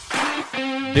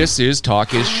This is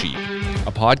Talk is Sheep,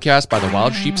 a podcast by the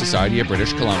Wild Sheep Society of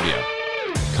British Columbia.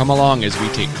 Come along as we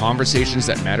take conversations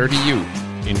that matter to you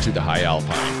into the high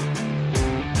alpine.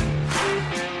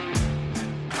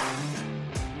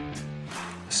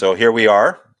 So here we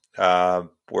are.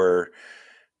 We're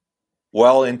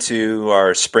well into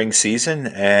our spring season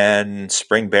and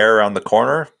spring bear around the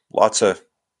corner. Lots of,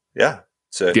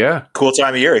 it's a cool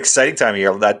time of year, exciting time of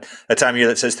year. That time of year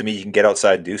that says to me you can get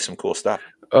outside and do some cool stuff.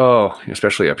 Oh,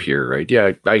 especially up here, right?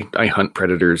 Yeah, I hunt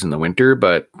predators in the winter,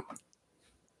 but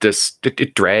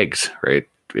it drags, right?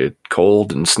 It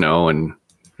cold and snow and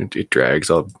it drags.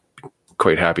 I'm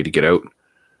quite happy to get out.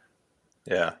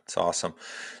 Yeah, it's awesome.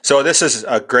 So this is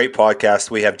a great podcast.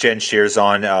 We have Jen Shears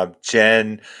on.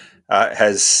 Jen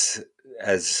has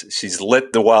she's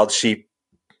lit the wild sheep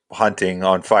hunting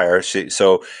on fire.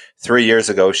 So 3 years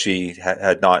ago she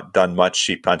had not done much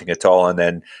sheep hunting at all, and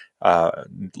then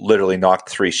literally knocked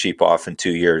 3 sheep off in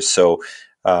 2 years. So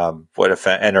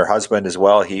and her husband as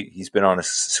well. He's been on a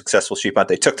successful sheep hunt.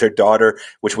 They took their daughter,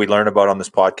 which we learn about on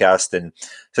this podcast. And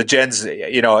so Jen's,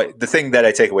 the thing that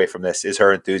I take away from this is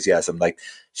her enthusiasm. Like,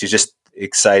 she's just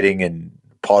exciting and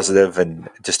positive, and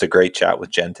just a great chat with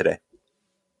Jen today.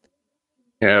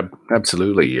 Yeah,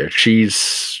 absolutely.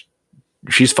 She's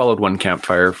followed One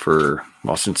Campfire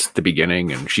since the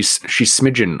beginning, and she's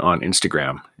smidgen on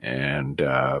Instagram, and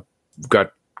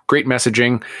got great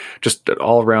messaging, just an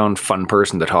all around fun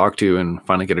person to talk to, and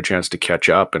finally get a chance to catch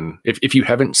up. And if you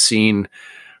haven't seen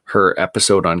her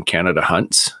episode on Canada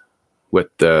Hunts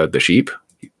with the sheep,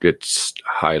 it's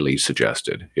highly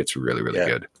suggested. It's really, really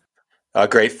good. A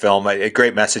great film, a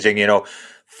great messaging,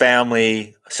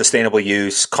 family, sustainable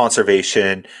use,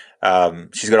 conservation.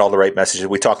 She's got all the right messages.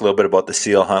 We talk a little bit about the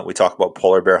seal hunt. We talk about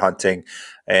polar bear hunting,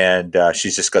 and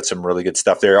she's just got some really good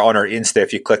stuff there on her Insta.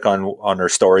 If you click on her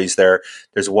stories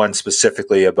there's one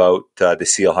specifically about the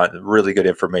seal hunt. Really good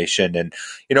information. And,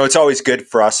 it's always good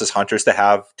for us as hunters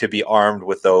to be armed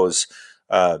with those,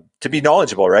 to be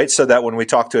knowledgeable, right? So that when we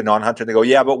talk to a non-hunter, they go,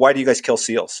 yeah, but why do you guys kill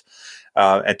seals?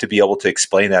 And to be able to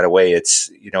explain that away, it's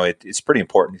pretty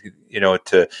important,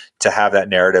 to have that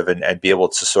narrative and be able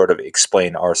to sort of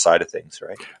explain our side of things,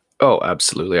 right? Oh,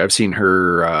 absolutely. I've seen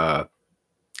her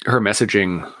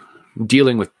messaging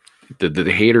dealing with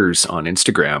the haters on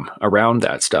Instagram around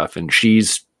that stuff, and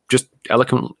she's just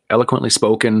eloquently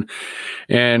spoken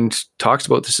and talks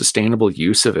about the sustainable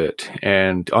use of it.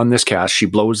 And on this cast, she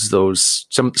blows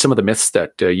some of the myths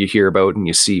that you hear about and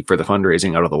you see for the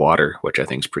fundraising out of the water, which I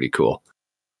think is pretty cool.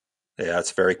 Yeah,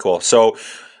 it's very cool. So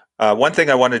one thing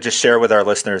I want to just share with our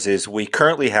listeners is we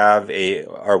currently have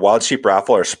our wild sheep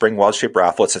raffle, our spring wild sheep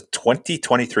raffle. It's a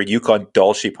 2023 Yukon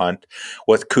Dall sheep hunt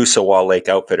with Kusawa Lake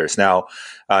Outfitters. Now,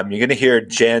 you're going to hear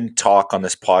Jen talk on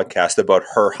this podcast about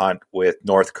her hunt with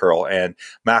North Curl, and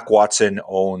Mac Watson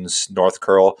owns North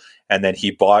Curl, and then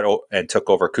he bought and took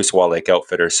over Kusawa Lake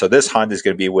Outfitters. So this hunt is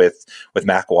going to be with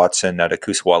Mac Watson at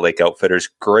Kusawa Lake Outfitters.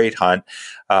 Great hunt.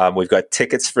 We've got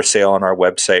tickets for sale on our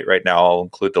website right now. I'll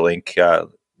include the link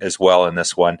as well in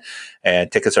this one,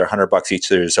 and tickets are $100 each.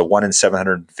 There's a 1 in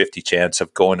 750 chance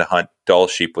of going to hunt Dall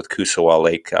sheep with Kusawa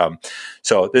Lake.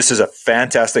 So this is a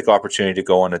fantastic opportunity to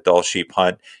go on a Dall sheep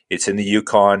hunt. It's in the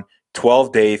Yukon,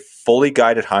 12-day fully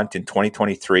guided hunt in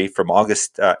 2023 from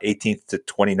August 18th to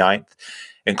 29th.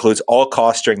 Includes all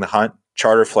costs during the hunt,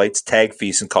 charter flights, tag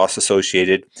fees, and costs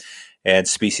associated. And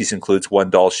species includes 1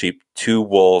 Dall sheep, 2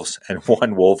 wolves, and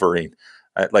 1 wolverine.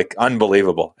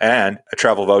 Unbelievable. And a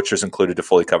travel voucher is included to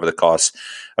fully cover the costs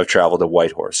of travel to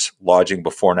Whitehorse, lodging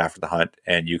before and after the hunt,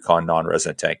 and Yukon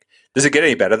non-resident tank. Does it get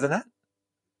any better than that?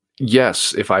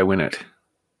 Yes, if I win it.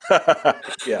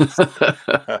 Yes.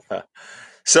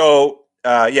 So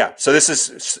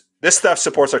this stuff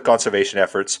supports our conservation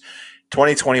efforts.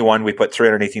 2021, we put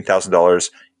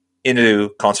 $318,000 into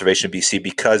Conservation BC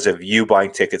because of you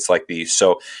buying tickets like these.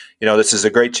 So, this is a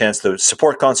great chance to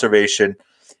support conservation.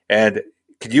 And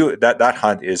that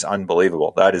hunt is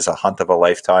unbelievable. That is a hunt of a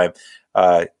lifetime.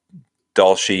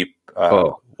 Dall sheep,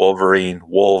 wolverine,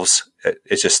 wolves.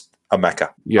 It's just a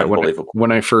mecca. Yeah, unbelievable.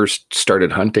 When I first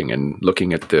started hunting and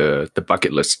looking at the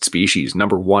bucket list species,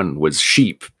 number 1 was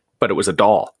sheep, but it was a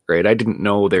Dall, right? I didn't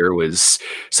know there was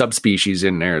subspecies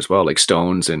in there as well, like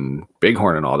stones and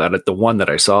bighorn and all that. The one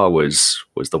that I saw was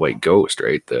the white ghost,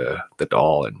 right? The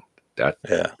Dall, and that.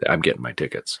 Yeah. I'm getting my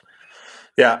tickets.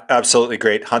 Yeah, absolutely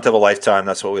great. Hunt of a lifetime.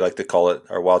 That's what we like to call it,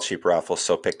 our wild sheep raffle.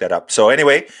 So pick that up. So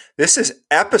anyway, this is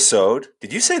episode,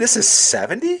 did you say this is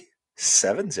 70?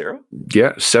 7-0?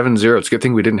 Yeah, 7-0. It's a good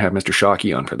thing we didn't have Mr.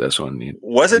 Shockey on for this one.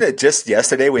 Wasn't it just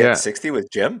yesterday we had 60 with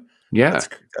Jim? Yeah.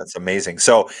 That's amazing.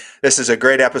 So this is a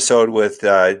great episode with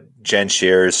Jen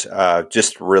Shears.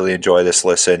 Just really enjoy this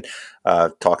listen.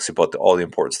 Talks about all the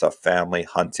important stuff, family,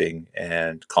 hunting,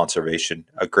 and conservation.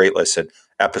 A great listen.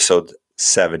 Episode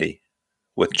 70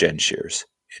 with Jen Shears.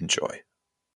 Enjoy.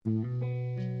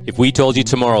 If we told you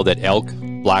tomorrow that elk,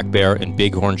 black bear, and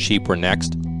bighorn sheep were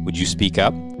next, would you speak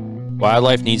up?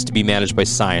 Wildlife needs to be managed by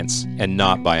science and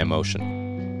not by emotion.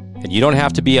 And you don't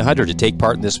have to be a hunter to take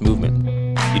part in this movement.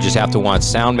 You just have to want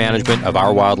sound management of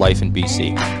our wildlife in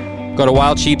BC. Go to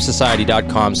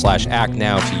wildsheepsociety.com/act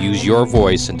now to use your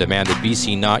voice and demand that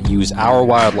BC not use our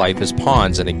wildlife as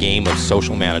pawns in a game of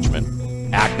social management.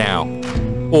 Act now.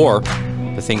 Or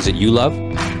the things that you love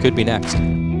could be next.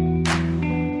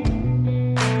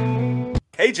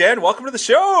 Hey, Jen, welcome to the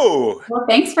show. Well,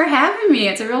 thanks for having me.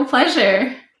 It's a real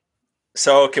pleasure.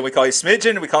 So can we call you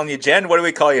Smidgen? Are we calling you Jen? What do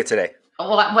we call you today?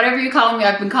 Well, whatever you call me,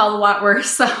 I've been called a lot worse,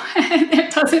 so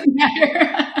it doesn't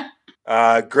matter.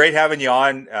 Great having you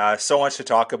on. So much to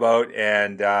talk about,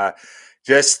 and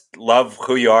just love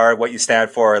who you are, what you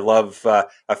stand for. I love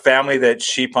a family that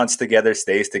sheep hunts together,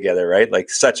 stays together, right?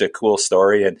 Like such a cool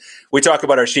story. And we talk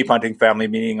about our sheep hunting family,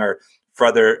 meaning our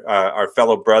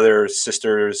fellow brothers,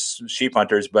 sisters, sheep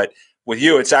hunters. But with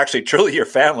you, it's actually truly your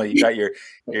family. You got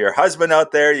your husband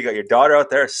out there, you got your daughter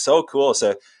out there. So cool.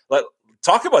 So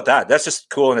talk about that. That's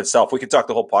just cool in itself. We could talk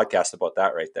the whole podcast about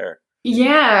that right there.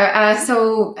 Yeah.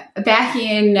 So back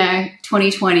in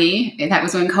 2020, that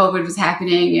was when COVID was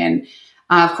happening. And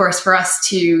of course, for us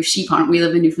to sheep hunt, we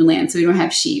live in Newfoundland, so we don't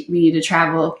have sheep. We need to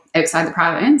travel outside the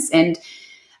province. And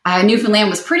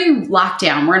Newfoundland was pretty locked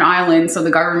down. We're an island, so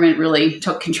the government really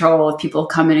took control of people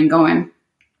coming and going.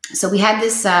 So we had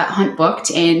this hunt booked.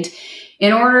 And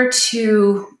in order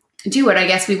to do it, I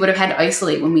guess we would have had to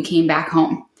isolate when we came back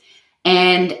home.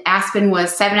 And Aspen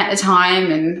was 7 at the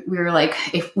time. And we were like,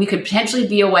 if we could potentially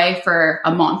be away for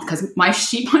a month, because my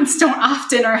sheep hunts don't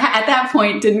often, or at that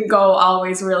point didn't go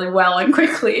always really well and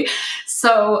quickly.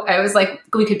 So I was like,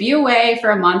 we could be away for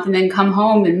a month and then come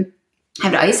home and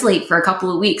have to isolate for a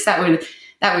couple of weeks. That would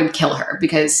kill her,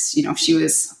 because, she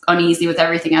was uneasy with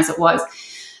everything as it was.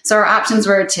 So our options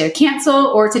were to cancel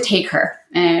or to take her.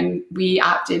 And we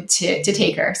opted to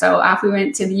take her. So off we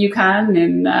went to the Yukon,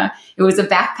 and it was a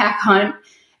backpack hunt.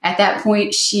 At that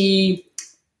point, she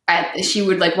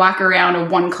would like walk around a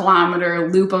 1 kilometer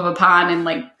loop of a pond and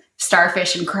like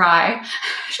starfish and cry.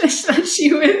 She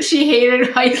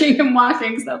hated hiking and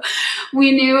walking. So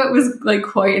we knew it was like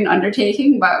quite an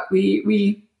undertaking, but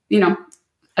we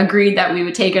agreed that we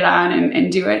would take it on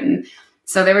and do it. And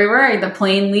so there we were. The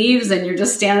plane leaves, and you're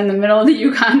just standing in the middle of the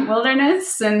Yukon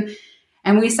wilderness, and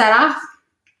we set off.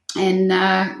 And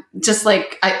just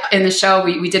like in the show,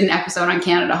 we did an episode on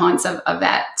Canada hunts of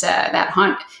that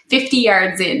hunt. 50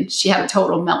 yards in, she had a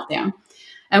total meltdown.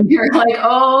 And we were like,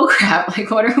 oh, crap, like,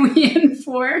 what are we in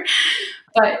for?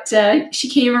 But she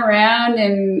came around,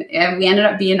 and we ended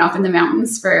up being up in the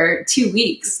mountains for 2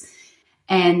 weeks.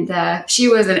 And she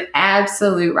was an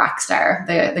absolute rock star.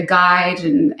 The guide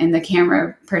and the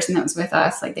camera person that was with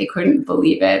us, like, they couldn't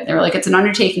believe it. They were like, it's an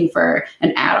undertaking for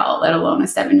an adult, let alone a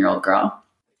 7-year-old girl.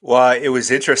 Well, it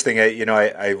was interesting.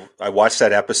 I watched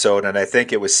that episode, and I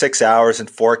think it was 6 hours and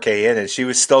 4K in, and she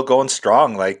was still going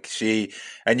strong. Like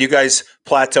and you guys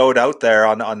plateaued out there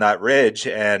on that ridge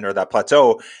or that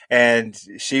plateau, and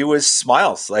she was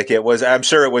smiles. Like it was, I'm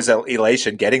sure it was an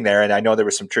elation getting there. And I know there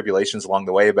were some tribulations along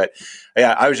the way, but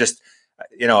yeah, I was just,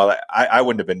 I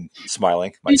wouldn't have been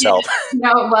smiling myself.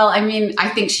 No, well, I mean, I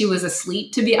think she was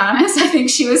asleep, to be honest. I think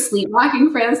she was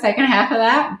sleepwalking for the second half of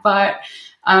that, but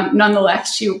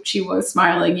nonetheless, she was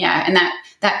smiling. Yeah. And that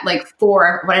like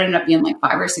what ended up being like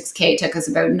 5 or 6K took us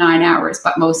about 9 hours,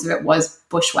 but most of it was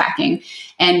bushwhacking.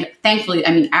 And thankfully,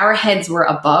 I mean, our heads were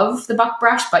above the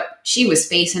buckbrush, but she was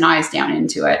face and eyes down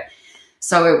into it.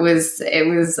 So it was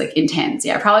like intense.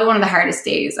 Yeah. Probably one of the hardest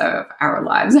days of our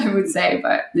lives, I would say,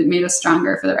 but it made us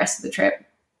stronger for the rest of the trip.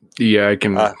 Yeah, I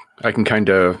can kind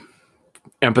of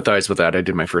empathize with that. I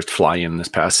did my first fly-in this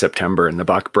past September in the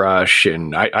buckbrush,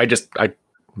 and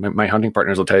my hunting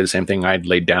partners will tell you the same thing. I'd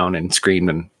laid down and screamed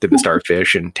and did the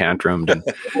starfish and tantrumed, and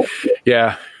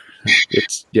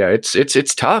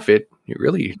it's tough. It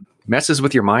really messes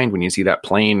with your mind when you see that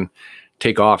plane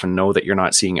take off and know that you're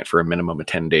not seeing it for a minimum of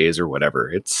 10 days or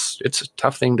whatever. It's a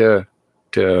tough thing to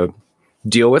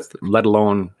deal with, let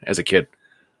alone as a kid.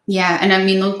 Yeah. And I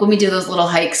mean, when we do those little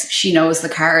hikes, she knows the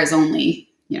car is only,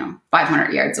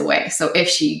 500 yards away. So if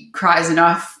she cries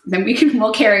enough, then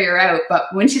we'll carry her out.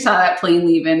 But when she saw that plane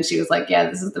leaving, she was like, yeah,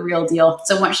 this is the real deal.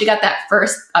 So once she got that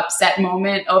first upset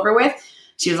moment over with,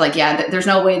 she was like, yeah, there's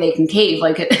no way they can cave.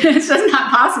 Like it's just not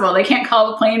possible. They can't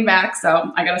call the plane back.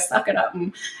 So I got to suck it up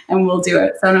and we'll do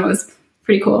it. So it was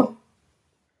pretty cool.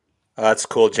 That's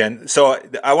cool, Jen. So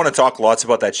I want to talk lots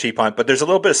about that sheep hunt, but there's a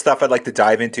little bit of stuff I'd like to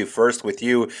dive into first with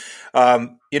you.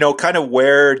 Kind of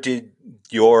where did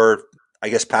your, I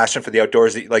guess, passion for the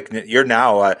outdoors, like you're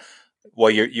now,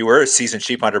 you were a seasoned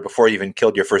sheep hunter before you even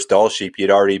killed your first Dall sheep. You'd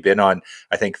already been on,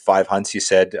 I think, 5 hunts, you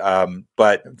said,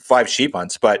 but 5 sheep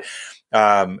hunts, but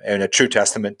and a true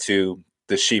testament to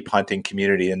the sheep hunting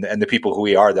community and the people who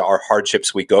we are, our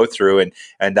hardships we go through.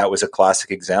 And that was a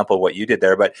classic example of what you did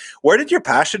there. But where did your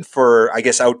passion for, I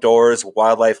guess, outdoors,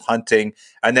 wildlife hunting,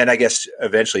 and then I guess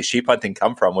eventually sheep hunting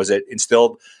come from? Was it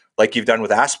instilled like you've done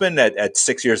with Aspen at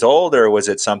 6 years old, or was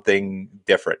it something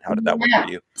different? How did that work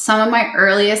for you? Some of my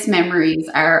earliest memories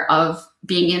are of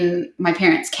being in my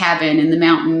parents' cabin in the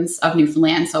mountains of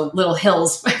Newfoundland. So little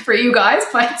hills for you guys,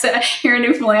 but here in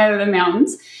Newfoundland are the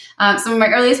mountains. Some of my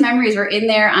earliest memories were in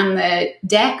there on the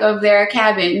deck of their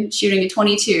cabin shooting a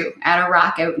 .22 at a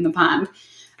rock out in the pond.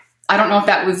 I don't know if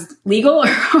that was legal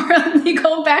or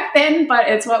illegal back then, but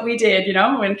it's what we did,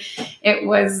 and it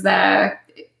was,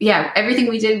 everything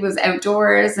we did was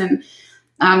outdoors and,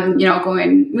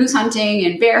 going moose hunting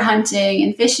and bear hunting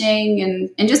and fishing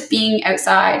and just being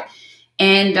outside.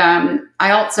 And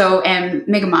I also am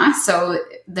Mi'kmaq, so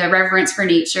the reverence for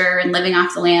nature and living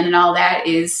off the land and all that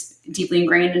is deeply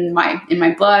ingrained in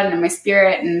my blood and in my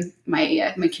spirit and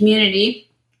my community.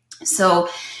 So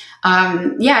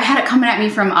I had it coming at me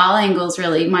from all angles,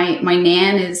 really. My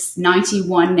nan is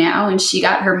 91 now, and she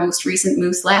got her most recent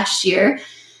moose last year.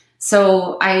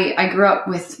 So I grew up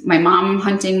with my mom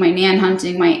hunting, my nan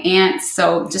hunting, my aunts.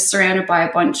 So just surrounded by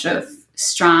a bunch of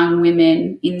strong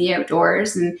women in the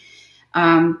outdoors. And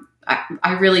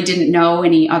I really didn't know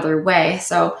any other way.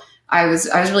 So I was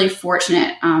really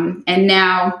fortunate. And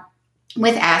now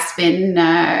with Aspen,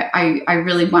 I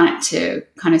really wanted to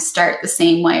kind of start the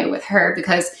same way with her,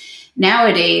 because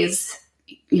nowadays,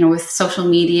 with social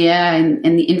media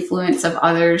and the influence of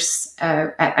others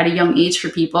at a young age for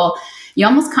people, you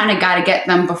almost kind of got to get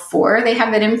them before they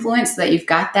have that influence, so that you've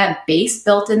got that base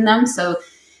built in them. So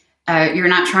you're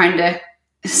not trying to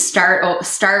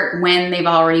start when they've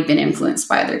already been influenced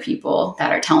by other people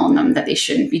that are telling them that they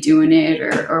shouldn't be doing it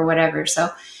or whatever. So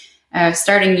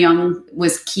starting young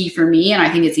was key for me, and I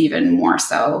think it's even more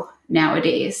so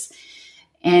nowadays.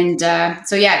 And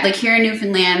like here in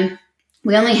Newfoundland,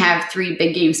 we only have 3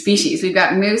 big game species. We've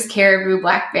got moose, caribou,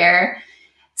 black bear.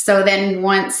 So then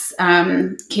once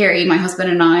Carrie, my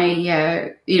husband, and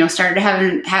I, started to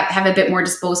have a bit more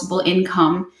disposable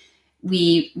income,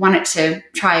 we wanted to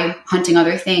try hunting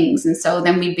other things. And so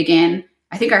then we began,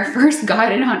 I think our first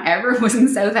guided hunt ever was in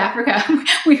South Africa.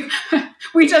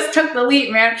 We just took the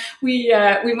leap, man. We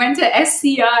went to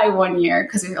SCI one year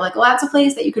because we were like, well, that's a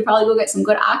place that you could probably go get some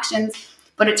good auctions.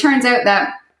 But it turns out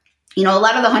that, a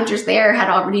lot of the hunters there had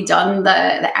already done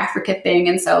the Africa thing.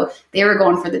 And so they were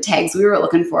going for the tags we were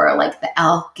looking for, like the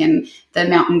elk and the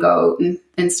mountain goat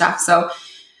and stuff. So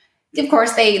of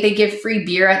course they give free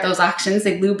beer at those auctions.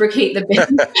 They lubricate the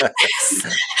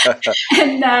business.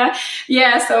 And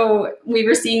so we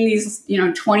were seeing these,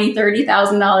 $20,000,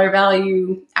 $30,000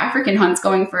 value African hunts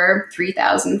going for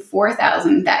 $3,000,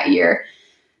 $4,000 that year.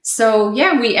 So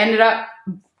we ended up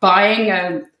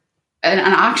buying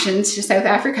an auction to South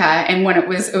Africa, and when it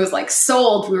was like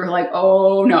sold, we were like,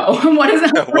 oh no, what is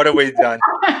that? What have we done?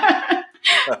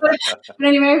 but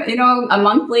anyway, a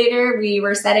month later, we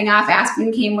were setting off.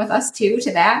 Aspen came with us too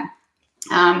to that.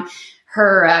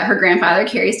 Her grandfather,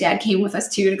 Carrie's dad, came with us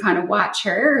too to kind of watch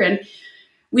her, and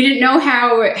we didn't know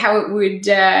how it would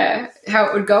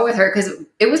go with her, because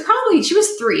she was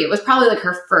 3. It was probably like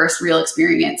her first real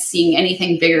experience seeing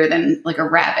anything bigger than like a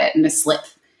rabbit and a slip.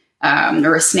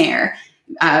 Or a snare,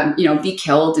 be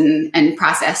killed and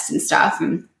processed and stuff.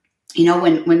 And,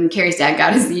 when Carrie's dad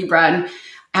got a zebra, and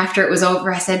after it was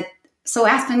over, I said, so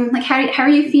Aspen, like, how are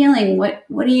you feeling? What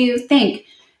do you think?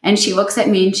 And she looks at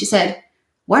me and she said,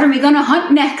 what are we going to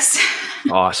hunt next?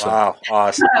 Awesome. Wow.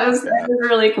 Awesome. That was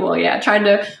really cool. Yeah. Trying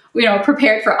to,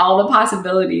 prepare for all the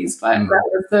possibilities, but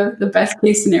that was the best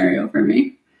case scenario for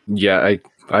me. Yeah.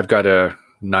 I've got a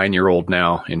 9-year-old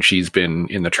now, and she's been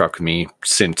in the truck with me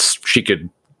since she could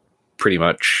pretty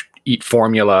much eat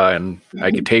formula, and I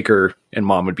could take her and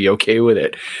mom would be okay with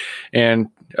it. And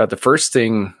the first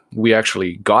thing we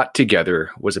actually got together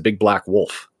was a big black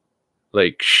wolf.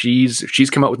 Like she's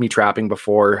come out with me trapping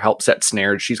before, helped set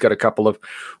snares. She's got a couple of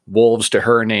wolves to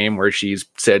her name where she's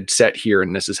said, set here,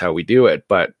 and this is how we do it.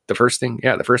 But the first thing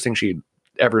she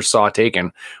ever saw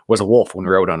taken was a wolf when we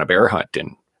were out on a bear hunt.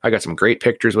 And I got some great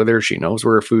pictures with her. She knows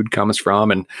where her food comes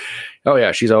from. And oh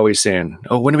yeah, she's always saying,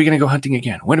 oh, when are we going to go hunting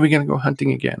again? When are we going to go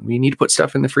hunting again? We need to put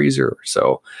stuff in the freezer.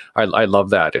 So I love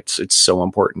that. It's so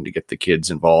important to get the kids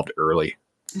involved early.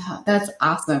 Oh, that's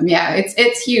awesome. Yeah,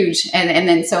 it's huge. And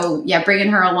then, so yeah,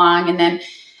 bringing her along. And then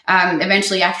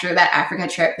eventually after that Africa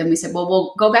trip, then we said, well,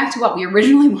 we'll go back to what we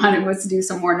originally wanted, was to do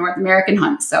some more North American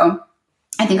hunts. So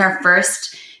I think our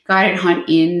first guided hunt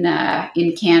in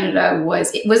Canada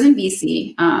was in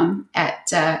BC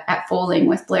at Foaling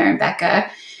with Blair and Becca.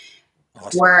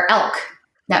 Awesome. For elk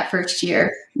that first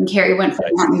year, and Carrie went for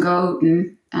mountain goat,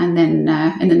 and then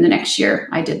the next year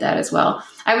I did that as well.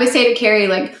 I always say to Carrie,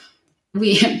 like,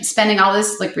 we spending all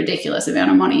this like ridiculous amount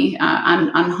of money on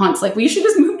hunts, like we should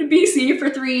just move to BC for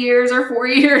 3 years or 4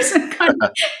 years and kind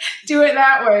of do it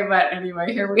that way. But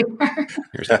anyway, here we are.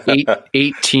 There's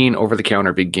 18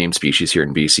 over-the-counter big game species here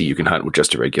in BC. You can hunt with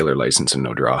just a regular license and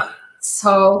no draw.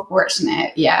 So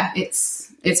fortunate. Yeah,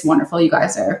 it's wonderful. You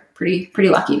guys are pretty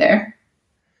lucky there.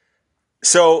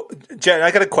 So, Jen,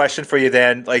 I got a question for you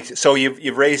then. Like, so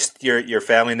you've raised your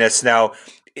family in this now.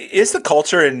 Is the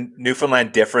culture in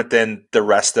Newfoundland different than the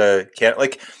rest of Canada?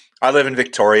 Like, I live in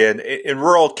Victoria, and in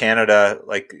rural Canada,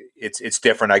 like it's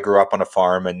different. I grew up on a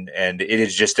farm, and it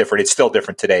is just different. It's still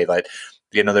different today. Like,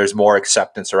 you know, there's more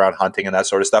acceptance around hunting and that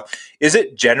sort of stuff. Is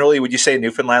it generally, would you say,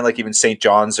 Newfoundland, like even St.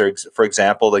 John's, or for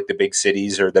example, like the big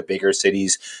cities or the bigger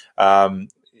cities,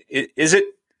 is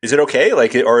it okay?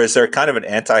 Like, or is there kind of an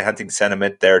anti-hunting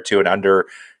sentiment there too, an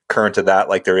undercurrent of that,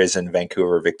 like there is in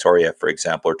Vancouver, Victoria, for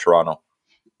example, or Toronto?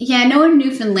 Yeah, no, in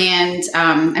Newfoundland,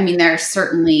 I mean, there are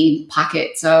certainly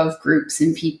pockets of groups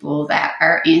and people that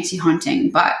are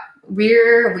anti-hunting, but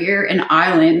we're an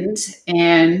island,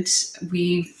 and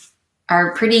we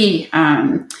are pretty,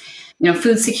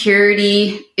 food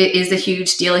security is a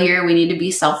huge deal here. We need to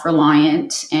be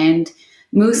self-reliant, and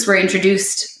moose were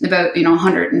introduced about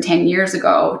 110 years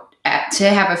ago to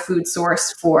have a food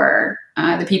source for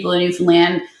the people in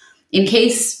Newfoundland in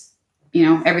case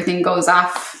everything goes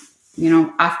off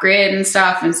grid and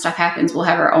stuff happens. We'll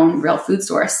have our own real food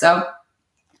source. So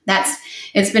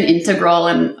it's been integral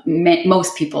in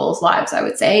most people's lives, I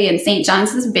would say. And St.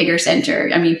 John's is a bigger center.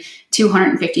 I mean,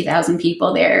 250,000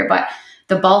 people there, but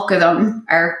the bulk of them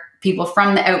are people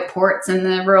from the outports and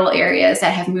the rural areas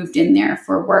that have moved in there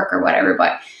for work or whatever.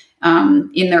 But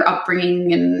in their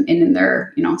upbringing and in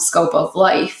their scope of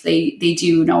life, they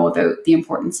do know about the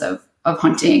importance of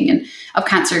hunting and of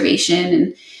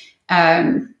conservation.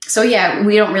 And so yeah,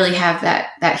 we don't really have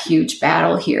that huge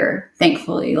battle here,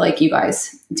 thankfully, like you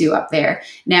guys do up there.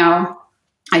 Now,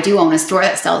 I do own a store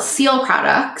that sells seal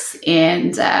products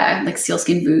and like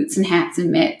sealskin boots and hats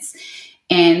and mitts.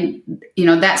 And,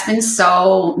 that's been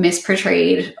so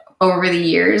misportrayed over the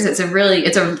years. It's a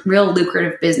real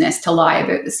lucrative business to lie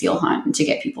about the seal hunt and to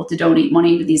get people to donate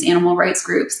money to these animal rights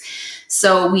groups.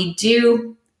 So we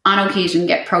do on occasion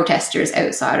get protesters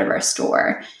outside of our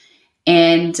store.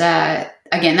 And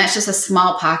again, that's just a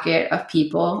small pocket of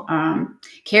people.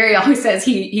 Carrie always says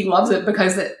he loves it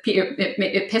because it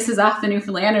pisses off the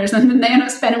Newfoundlanders, and then they end up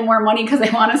spending more money because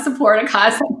they want to support a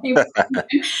cause.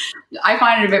 I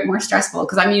find it a bit more stressful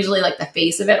because I'm usually like the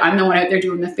face of it. I'm the one out there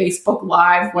doing the Facebook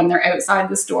Live when they're outside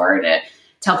the store to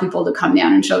tell people to come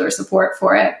down and show their support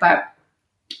for it. But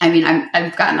I mean,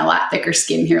 I've gotten a lot thicker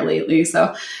skin here lately,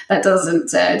 so that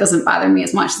doesn't bother me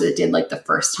as much as it did like the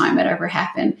first time it ever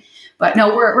happened. But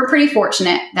no, we're pretty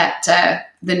fortunate that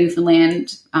the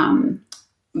Newfoundland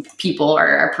people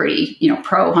are pretty,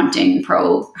 pro hunting,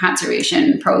 pro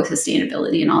conservation, pro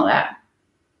sustainability, and all that.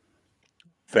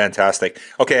 Fantastic.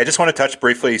 Okay, I just want to touch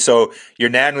briefly. So your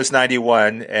nan was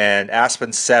 91 and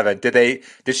Aspen 7. Did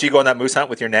she go on that moose hunt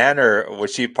with your nan, or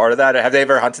was she part of that? Have they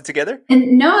ever hunted together?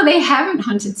 And no, they haven't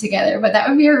hunted together, but that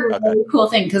would be a really cool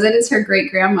thing because it is her great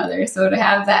grandmother. So to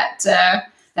have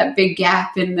that big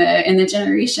gap in the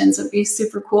generations would be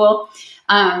super cool.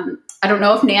 I don't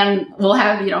know if Nan will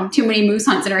have, too many moose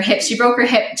hunts in her hip. She broke her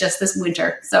hip just this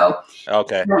winter. So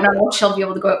okay. I don't know if she'll be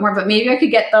able to go out more, but maybe I could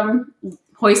get them,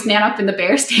 hoist Nan up in the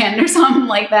bear stand or something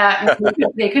like that. And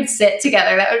they could sit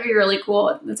together. That would be really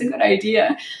cool. That's a good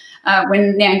idea.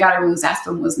 When Nan got her moose,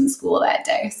 Aspen was in school that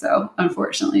day. So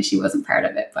unfortunately she wasn't part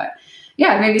of it, but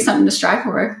yeah, maybe something to strive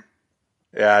for.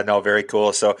 Yeah, no, very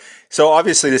cool. So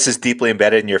obviously this is deeply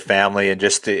embedded in your family, and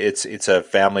just it's a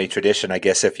family tradition, I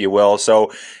guess, if you will.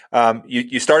 So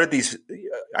you started these,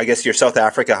 I guess, your South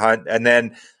Africa hunt, and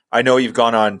then I know you've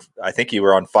gone on, I think you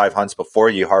were on 5 hunts before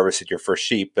you harvested your first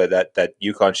sheep, that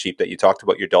Yukon sheep that you talked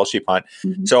about, your Dall sheep hunt.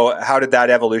 Mm-hmm. So how did that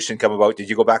evolution come about? Did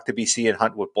you go back to BC and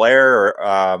hunt with Blair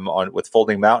or with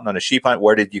Folding Mountain on a sheep hunt?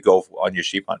 Where did you go on your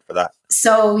sheep hunt for that?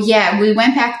 So yeah, we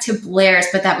went back to Blair's,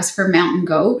 but that was for mountain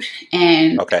goat.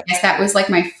 And I guess that was like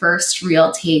my first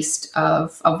real taste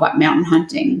of what mountain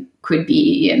hunting could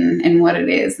be and what it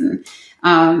is. And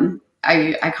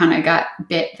I kind of got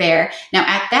bit there. Now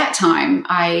at that time,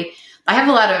 I have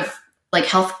a lot of like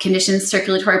health conditions,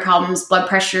 circulatory problems, blood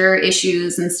pressure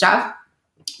issues and stuff.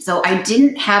 So I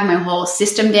didn't have my whole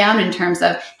system down in terms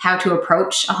of how to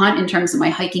approach a hunt in terms of my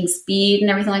hiking speed and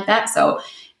everything like that. So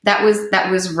that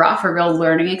was rough, a real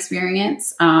learning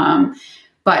experience.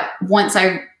 But once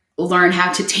I learned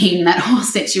how to tame that whole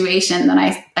situation, then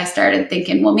I started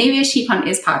thinking, well, maybe a sheep hunt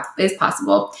is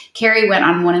possible. Carrie went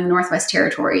on one in the Northwest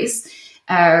Territories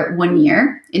 1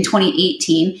 year in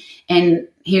 2018. And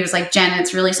he was like, Jen,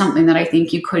 it's really something that I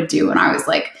think you could do. And I was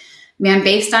like, man,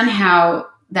 based on how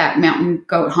that mountain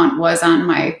goat hunt was on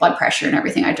my blood pressure and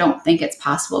everything, I don't think it's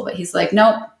possible. But he's like,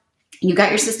 nope, you got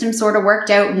your system sort of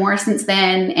worked out more since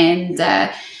then. And,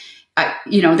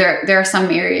 there are some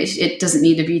areas it doesn't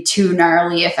need to be too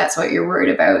gnarly if that's what you're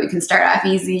worried about. You can start off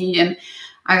easy. And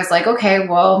I was like, okay,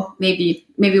 well, maybe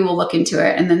we'll look into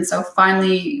it. And then so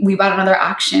finally we bought another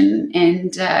auction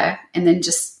and then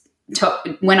just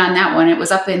went on that one. It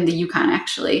was up in the Yukon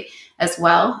actually as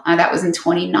well. That was in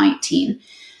 2019.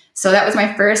 So that was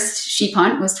my first sheep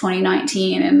hunt, was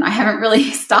 2019. And I haven't really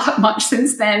stopped much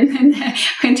since then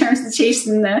in terms of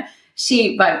chasing the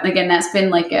sheep. But again, that's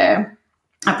been like a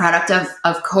product of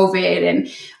COVID.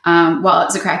 And while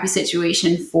it's a crappy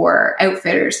situation for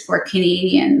outfitters, for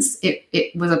Canadians,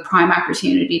 it was a prime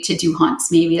opportunity to do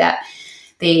hunts maybe that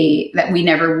we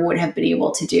never would have been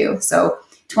able to do. So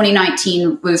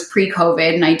 2019 was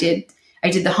pre-COVID, and I did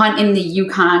the hunt in the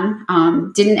Yukon.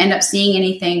 Didn't end up seeing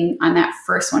anything on that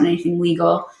first one, anything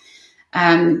legal.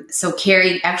 So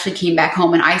Carrie actually came back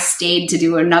home and I stayed to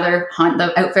do another hunt.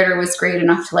 The outfitter was great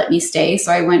enough to let me stay.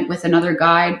 So I went with another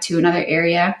guide to another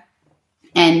area.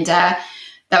 And that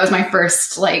was my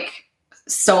first like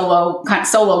solo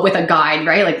with a guide,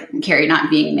 right? Like Carrie not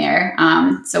being there.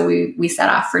 So we set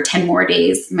off for 10 more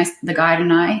days, the guide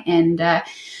and I, and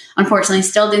unfortunately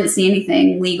still didn't see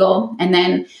anything legal. And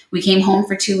then we came home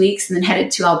for 2 weeks and then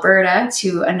headed to Alberta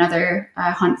to another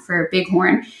hunt for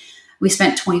bighorn. We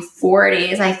spent 24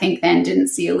 days, I think, then didn't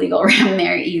see a legal ram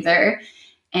there either.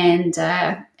 And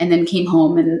then came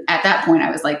home. And at that point I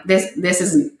was like, this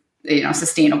isn't,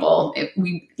 sustainable.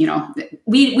 We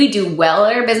do well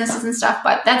at our businesses and stuff,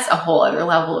 but that's a whole other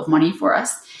level of money for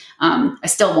us. I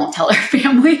still won't tell our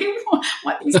family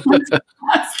what these ones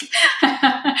cost.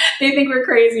 They think we're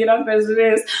crazy enough as it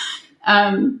is.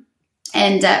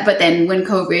 But then when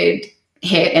COVID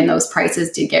hit and those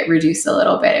prices did get reduced a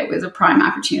little bit, it was a prime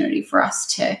opportunity for us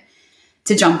to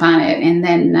jump on it. And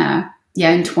then,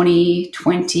 in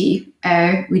 2020,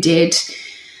 we did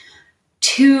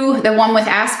the one with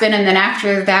Aspen. And then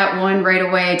after that one right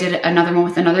away, I did another one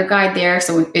with another guide there.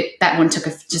 So that one took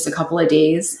just a couple of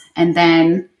days, and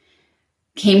then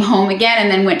came home again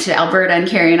and then went to Alberta, and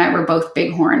Carrie and I were both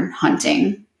bighorn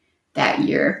hunting that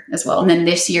year as well. And then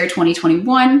this year,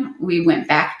 2021, we went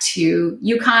back to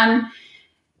Yukon.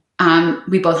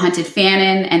 We both hunted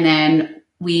Fannin, and then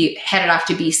we headed off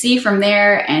to BC from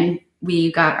there, and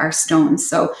we got our stones.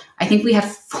 So I think we have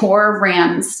 4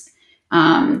 rams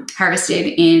harvested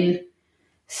in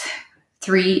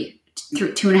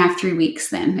 2.5-3 weeks.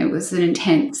 Then it was an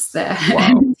intense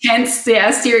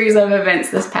series of events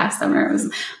this past summer. It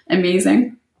was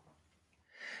amazing.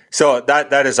 So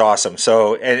that is awesome.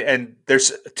 So, and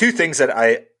there's 2 things that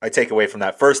I take away from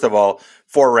that. First of all,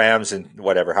 4 rams in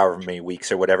however many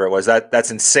weeks or whatever it was,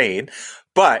 that's insane.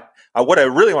 But what I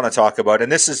really want to talk about,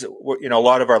 and this is, a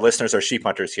lot of our listeners are sheep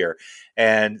hunters here,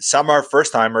 and some are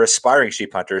first time or aspiring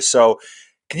sheep hunters. So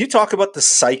can you talk about the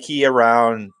psyche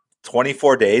around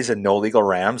 24 days and no legal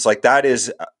rams? Like that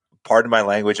is, pardon my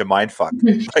language, a mind fuck.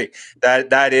 Like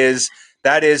that is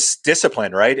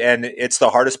discipline, right? And it's the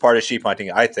hardest part of sheep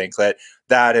hunting, I think, that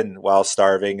and while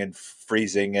starving and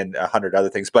freezing and 100 other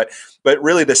things. But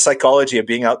really the psychology of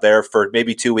being out there for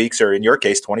maybe 2 weeks, or in your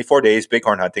case, 24 days,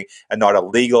 bighorn hunting and not a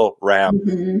legal ram.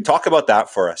 Mm-hmm. Talk about that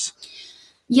for us.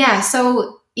 Yeah.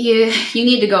 So you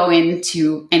need to go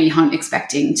into any hunt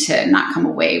expecting to not come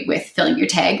away with filling your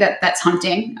tag. That's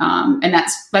hunting. And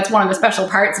that's one of the special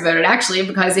parts about it, actually,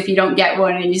 because if you don't get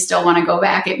one and you still want to go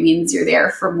back, it means you're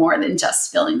there for more than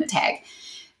just filling the tag.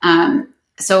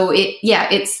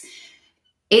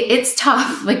 it's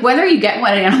tough. Like whether you get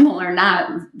one animal or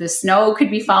not, the snow could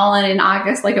be falling in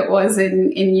August like it was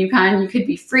in Yukon. You could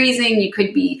be freezing. You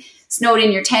could be snowed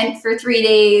in your tent for 3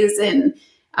 days, and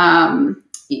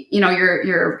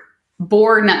you're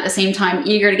bored and at the same time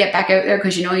eager to get back out there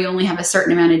because you only have a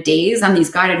certain amount of days on these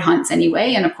guided hunts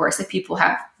anyway. And of course, if people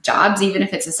have jobs, even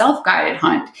if it's a self-guided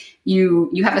hunt,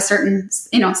 you have a certain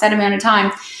set amount of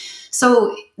time.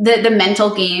 So the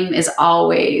mental game is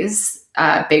always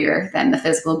bigger than the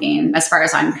physical game as far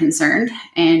as I'm concerned.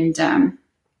 And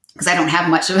because I don't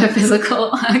have much of a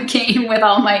physical game with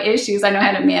all my issues, I know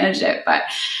how to manage it. But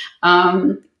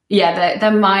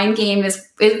the mind game is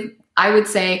I would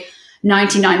say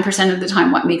 99% of the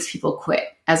time what makes people quit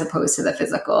as opposed to the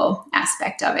physical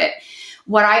aspect of it.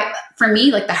 For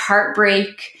me, like the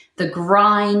heartbreak, the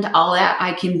grind, all that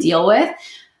I can deal with.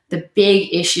 The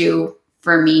big issue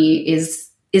for me is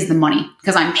the money,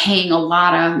 because I'm paying a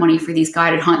lot of money for these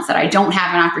guided hunts that I don't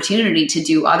have an opportunity to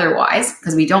do otherwise,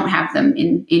 because we don't have them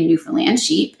in Newfoundland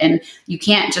sheep, and you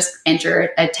can't just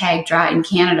enter a tag draw in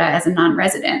Canada as a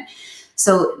non-resident.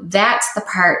 So that's the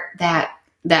part that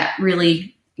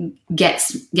really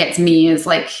gets me, is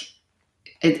like,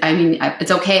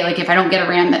 it's okay. Like if I don't get a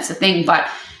ram, that's the thing, but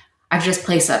I've just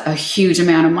placed a huge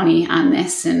amount of money on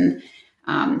this, and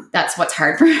that's what's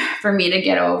hard for me to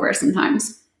get over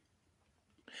sometimes.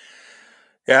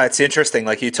 Yeah, it's interesting.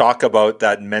 Like you talk about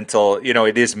that mental,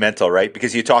 it is mental, right?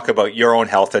 Because you talk about your own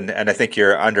health, and I think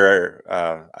you're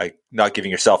not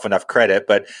giving yourself enough credit,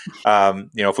 but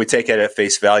if we take it at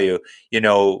face value,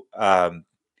 it's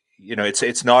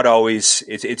not always,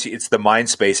 it's the mind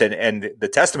space. And the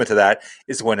testament to that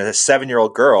is when a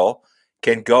 7-year-old girl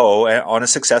can go on a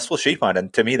successful sheep hunt.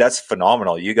 And to me, that's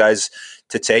phenomenal. You guys,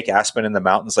 to take Aspen in the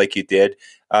mountains like you did,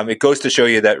 it goes to show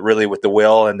you that really with the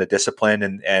will and the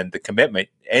discipline and the commitment,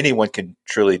 anyone can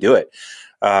truly do it.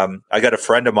 I got a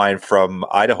friend of mine from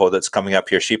Idaho that's coming up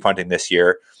here sheep hunting this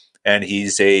year, and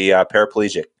he's a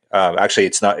paraplegic. Actually,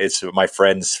 it's my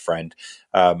friend's friend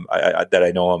that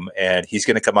I know him, and he's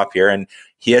going to come up here, and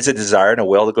he has a desire and a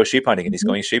will to go sheep hunting, and he's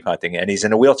going sheep hunting, and he's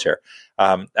in a wheelchair.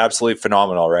 Absolutely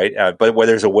phenomenal, right? But where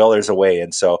there's a will, there's a way.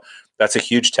 And so that's a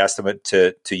huge testament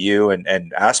to you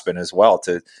and Aspen as well,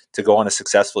 to go on a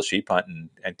successful sheep hunt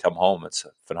and come home. It's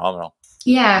phenomenal.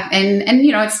 Yeah. And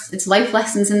it's life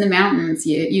lessons in the mountains.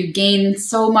 You gain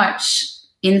so much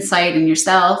insight in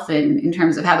yourself and in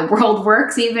terms of how the world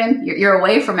works. Even you're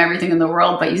away from everything in the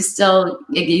world, but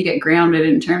you get grounded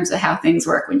in terms of how things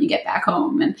work when you get back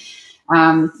home. And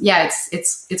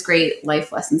it's great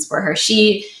life lessons for her.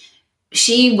 She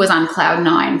was on cloud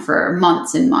 9 for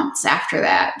months and months after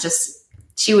that. Just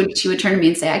she would turn to me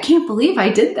and say, "I can't believe I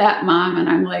did that, Mom." And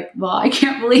I'm like, "Well, I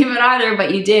can't believe it either,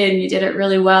 but you did, and you did it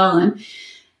really well." And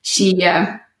she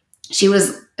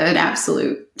was an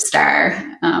absolute star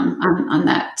on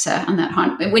that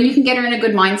hunt. When you can get her in a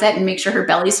good mindset and make sure her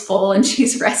belly's full and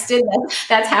she's rested,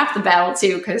 that's half the battle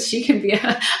too, because she can be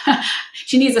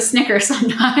she needs a Snicker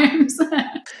sometimes.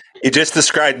 You just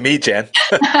described me, Jen.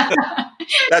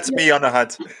 That's me on the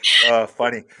hunt.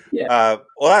 Funny. Yeah.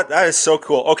 Well, that is so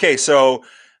cool. Okay, so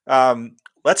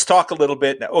let's talk a little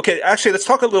bit. Okay, actually, let's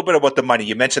talk a little bit about the money.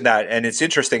 You mentioned that, and it's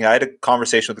interesting. I had a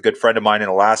conversation with a good friend of mine in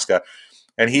Alaska,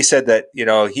 and he said that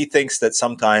he thinks that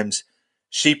sometimes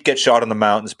sheep get shot in the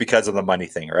mountains because of the money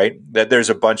thing, right? That there's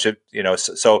a bunch of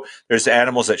so there's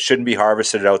animals that shouldn't be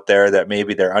harvested out there, that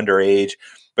maybe they're underage.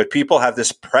 But people have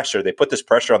this pressure. They put this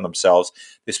pressure on themselves.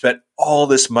 They spent all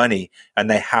this money and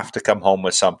they have to come home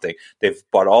with something. They've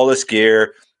bought all this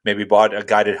gear, maybe bought a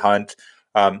guided hunt.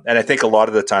 And I think a lot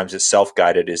of the times it's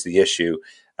self-guided is the issue.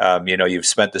 You've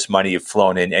spent this money, you've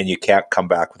flown in, and you can't come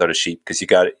back without a sheep because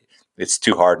it's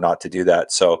too hard not to do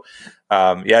that. So,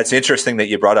 it's interesting that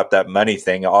you brought up that money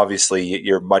thing. Obviously,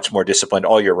 you're much more disciplined.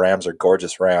 All your rams are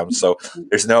gorgeous rams, so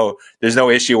there's no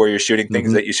issue where you're shooting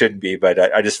things that you shouldn't be.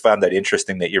 But I just found that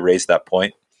interesting that you raised that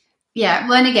point. Yeah,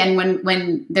 well, and again,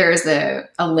 when there is a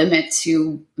limit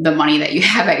to the money that you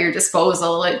have at your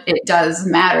disposal, it does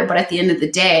matter. But at the end of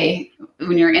the day,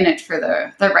 when you're in it for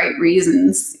the right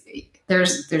reasons,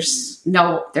 there's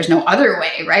no other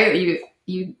way, right?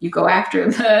 You go after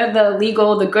the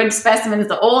legal, the good specimens,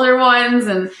 the older ones,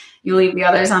 and you leave the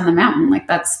others on the mountain. Like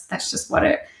that's just what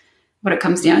it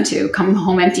comes down to. Come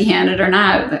home empty-handed or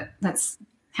not, that's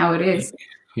how it is.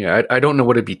 Yeah, I don't know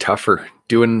what would be tougher,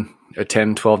 doing a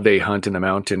 10, 12-day hunt in the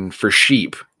mountain for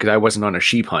sheep, because I wasn't on a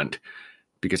sheep hunt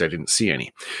because I didn't see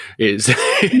any, is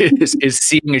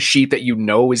seeing a sheep that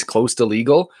is close to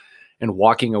legal and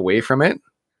walking away from it.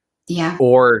 Yeah.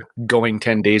 Or going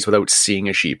 10 days without seeing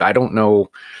a sheep. I don't know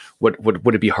what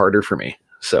would it be harder for me.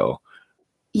 So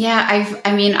yeah,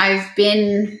 I've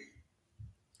been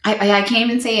I can't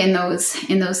even say in those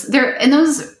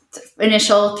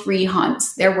initial 3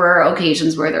 hunts, there were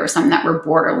occasions where there were some that were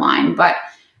borderline, but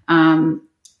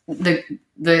the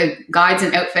guides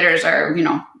and outfitters are,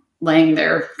 laying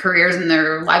their careers and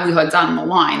their livelihoods on the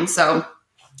line. So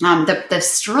the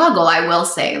struggle, I will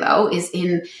say, though, is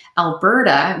in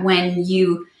Alberta when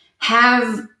you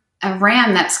have a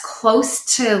ram that's close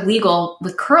to legal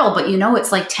with curl, but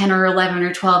it's like 10 or 11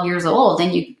 or 12 years old,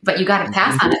 but you got to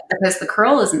pass on it because the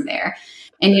curl isn't there.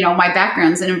 And, my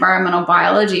background's in environmental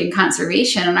biology and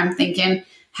conservation, and I'm thinking,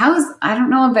 I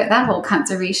don't know about that whole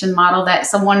conservation model that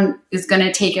someone is going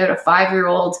to take out a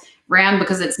 5-year-old ram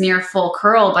because it's near full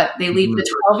curl, but they leave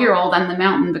the 12-year-old on the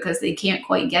mountain because they can't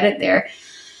quite get it there.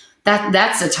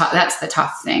 That's the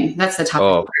tough thing. That's the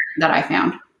toughest part that I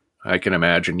found. I can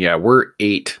imagine. Yeah, we're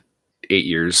 8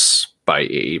 years by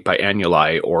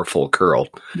annuli or full curl.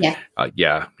 Yeah.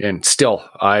 Yeah, and still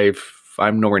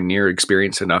I'm nowhere near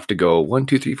experienced enough to go 1,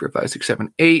 2, 3, 4, 5, 6,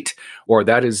 7, 8, or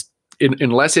that is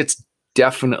unless it's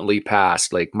definitely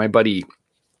past. Like my buddy,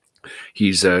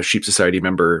 he's a Sheep Society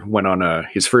member, went on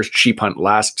his first sheep hunt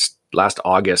last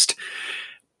August,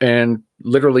 and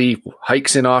literally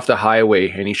hikes in off the highway,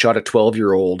 and he shot a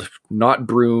 12-year-old, not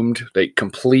broomed, like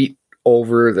complete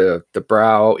over the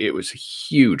brow. It was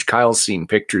huge. Kyle's seen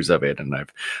pictures of it, and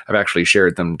I've actually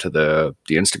shared them to the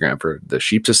Instagram for the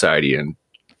Sheep Society, and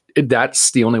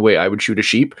that's the only way I would shoot a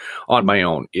sheep on my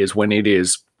own, is when it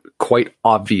is quite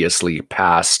obviously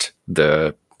past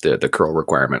the curl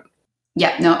requirement.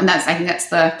 Yeah, no, and I think that's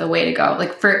the way to go.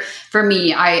 Like for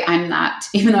me, I'm not,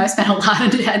 even though I spent a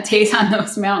lot of days on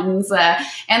those mountains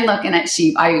and looking at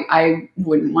sheep, I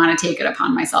wouldn't want to take it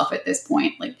upon myself at this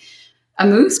point. Like a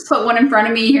moose, put one in front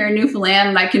of me here in Newfoundland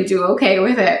and I can do okay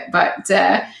with it. But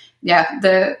yeah,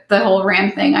 the whole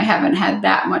ram thing, I haven't had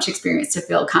that much experience to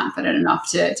feel confident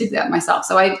enough to do that myself.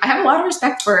 So I have a lot of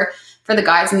respect for the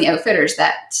guides and the outfitters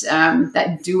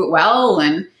that do it well,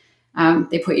 and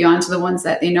they put you onto the ones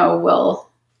that they know will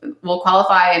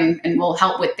qualify and will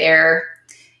help with their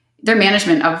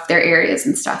management of their areas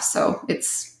and stuff. So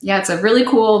it's a really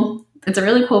cool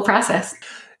process.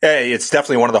 Yeah, it's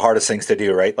definitely one of the hardest things to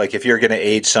do, right? Like if you're going to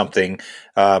age something,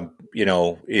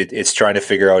 it's trying to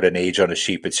figure out an age on a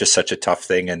sheep. It's just such a tough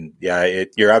thing. And yeah,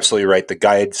 you're absolutely right. The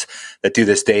guides that do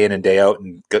this day in and day out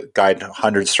and guide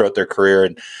hundreds throughout their career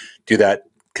and do that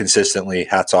consistently,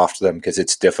 hats off to them, because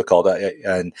it's difficult,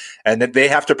 and they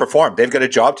have to perform. They've got a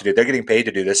job to do. They're getting paid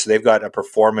to do this, so they've got a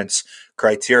performance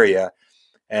criteria.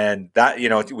 And that,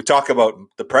 we talk about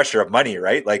the pressure of money,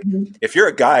 right? Like if you're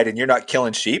a guide and you're not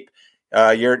killing sheep,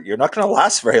 you're not going to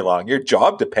last very long. Your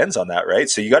job depends on that, right?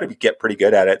 So you got to get pretty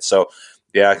good at it. So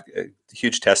yeah,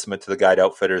 huge testament to the guide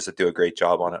outfitters that do a great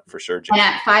job on it, for sure, Jim. And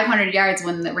at 500 yards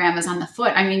when the ram is on the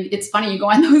foot, I mean, it's funny, you go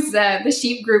on those the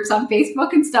sheep groups on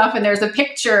Facebook and stuff, and there's a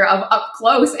picture of up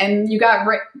close, and you got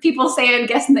people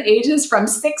guessing the ages from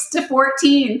 6 to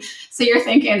 14. So you're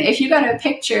thinking, if you got a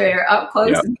picture up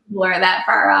close and people are that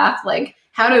far off, like,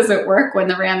 how does it work when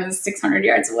the ram is 600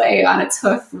 yards away on its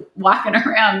hoof walking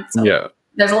around? So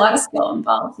there's a lot of skill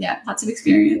involved. Yeah, lots of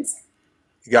experience.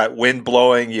 You got wind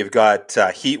blowing, you've got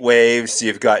heat waves,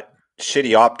 you've got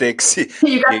shitty optics.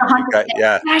 Can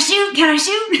I shoot?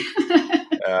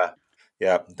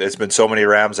 Yeah. There's been so many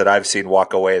rams that I've seen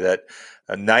walk away that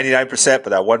 99%, but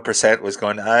that 1% was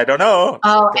going, I don't know.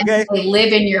 Oh, okay. And they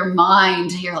live in your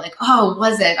mind. You're like, oh,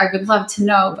 was it? I would love to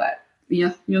know, but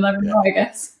you'll never know, I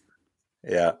guess.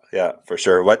 Yeah, for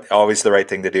sure. Always the right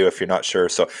thing to do if you're not sure.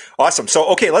 So awesome. So,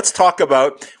 okay, we've talked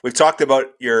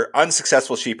about your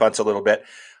unsuccessful sheep hunts a little bit.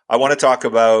 I want to talk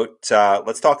about,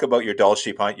 let's talk about your Dall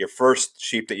sheep hunt, your first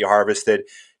sheep that you harvested.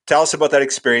 Tell us about that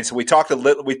experience. We talked a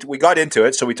little, we got into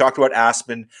it. So we talked about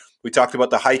Aspen, we talked about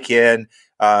the hike in,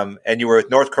 and you were with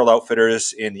North Curl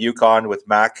Outfitters in the Yukon with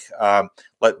Mac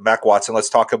Watson. Let's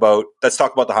talk about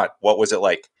the hunt. What was it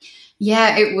like?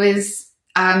 Yeah, it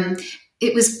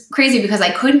was crazy because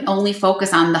I couldn't only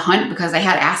focus on the hunt because I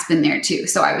had Aspen there too.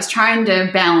 So I was trying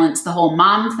to balance the whole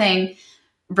mom thing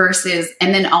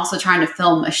and then also trying to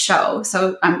film a show.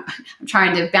 So I'm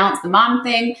trying to balance the mom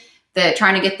thing,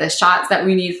 trying to get the shots that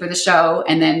we need for the show,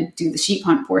 and then do the sheep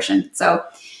hunt portion. So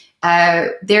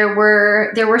there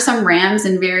were some rams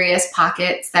in various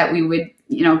pockets that we would,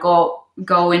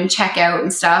 go and check out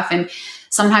and stuff. And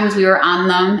sometimes we were on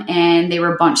them and they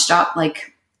were bunched up,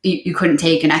 like, you couldn't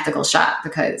take an ethical shot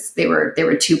because they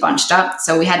were too bunched up.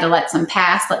 So we had to let some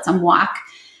pass, let some walk.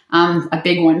 A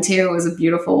big one too. It was a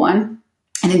beautiful one.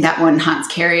 I think that one haunts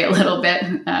Carrie a little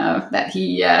bit, that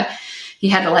he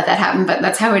had to let that happen, but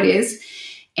that's how it is.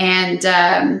 And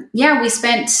we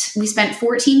spent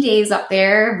 14 days up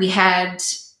there. We had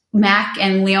Mac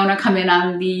and Leona come in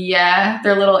on the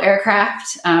their little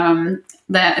aircraft,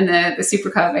 the Super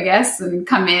Cub, I guess, and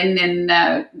come in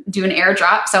and do an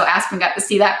airdrop. So Aspen got to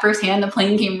see that firsthand. The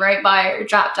plane came right by her,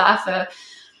 dropped off a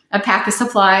pack of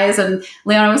supplies, and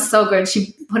Leona was so good.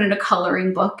 She put in a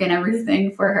coloring book and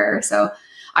everything for her. So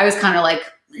I was kind of like,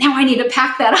 now I need to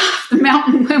pack that off the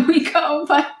mountain when we go,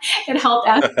 but it helped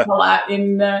Aspen a lot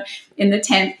in the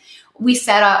tent. We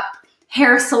set up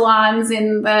hair salons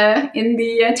in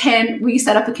the tent. We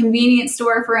set up a convenience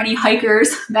store for any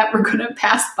hikers that were going to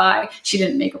pass by. She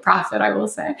didn't make a profit, I will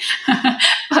say.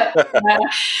 But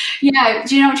yeah,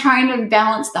 trying to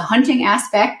balance the hunting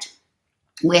aspect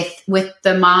with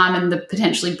the mom and the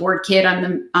potentially bored kid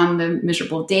on the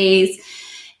miserable days.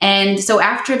 And so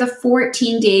after the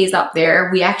 14 days up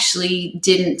there, we actually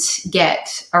didn't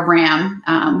get a ram.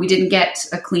 We didn't get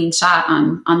a clean shot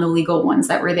on the legal ones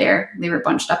that were there. They were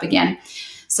bunched up again.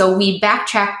 So we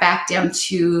backtracked back down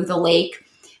to the lake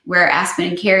where Aspen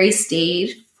and Carrie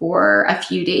stayed for a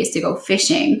few days to go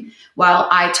fishing, while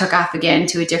I took off again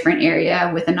to a different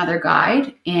area with another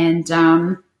guide. And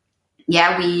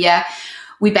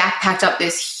we backpacked up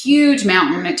this huge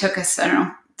mountain. It took us,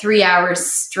 3 hours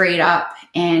straight up,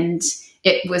 and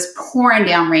it was pouring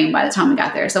down rain by the time we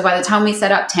got there. So by the time we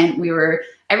set up tent,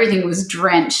 everything was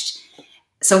drenched.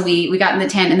 So we got in the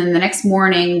tent, and then the next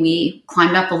morning we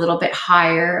climbed up a little bit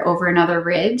higher over another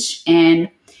ridge.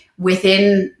 And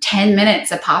within 10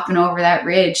 minutes of popping over that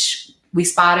ridge, we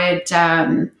spotted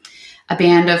a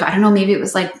band of, maybe it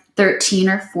was like 13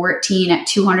 or 14 at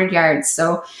 200 yards.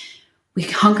 So we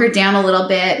hunkered down a little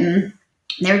bit, and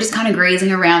they were just kind of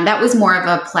grazing around. That was more of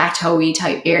a plateau-y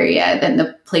type area than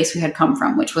the place we had come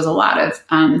from, which was a lot of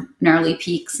gnarly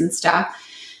peaks and stuff.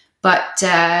 But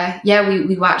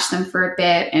we watched them for a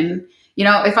bit. And,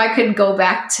 if I could go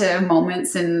back to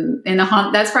moments in a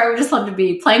hunt, that's where I would just love to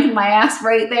be, planking my ass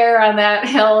right there on that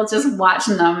hill, just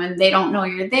watching them. And they don't know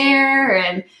you're there,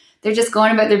 and they're just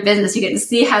going about their business. You get to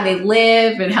see how they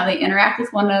live and how they interact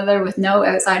with one another with no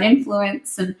outside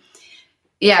influence. And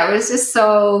yeah, it was just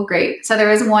so great. So there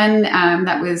was one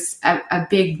that was a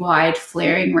big, wide,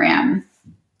 flaring ram.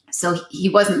 So he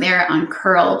wasn't there on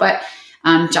curl, but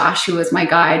Josh, who was my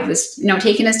guide, was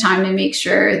taking his time to make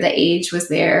sure the age was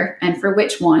there and for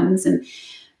which ones. And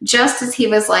just as he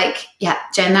was like, yeah,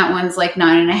 Jen, that one's like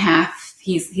 9.5.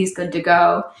 He's good to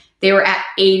go. They were at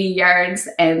 80 yards,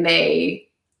 and they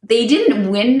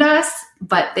didn't wind us,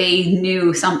 but they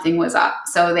knew something was up.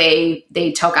 So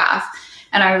they took off.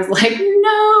 And I was like,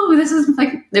 no,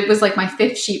 it was like my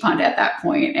 5th sheep hunt at that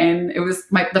point. And it was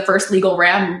the first legal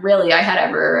ram really I had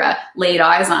ever laid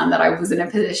eyes on that I was in a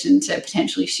position to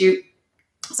potentially shoot.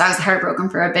 So I was heartbroken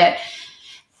for a bit.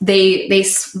 They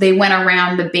went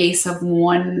around the base of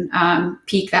one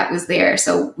peak that was there.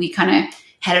 So we kind of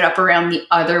headed up around the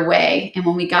other way. And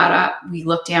when we got up, we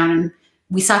looked down and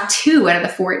we saw 2 out of the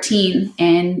 14.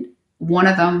 And one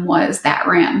of them was that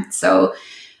ram. So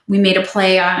we made a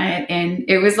play on it, and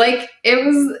it was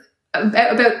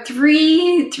about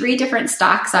three different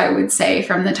stocks, I would say,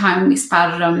 from the time we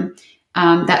spotted them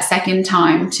that second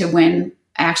time to when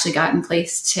I actually got in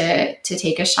place to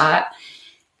take a shot.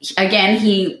 Again,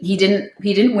 he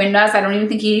didn't wind us. I don't even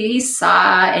think he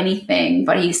saw anything,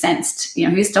 but he sensed, he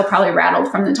was still probably rattled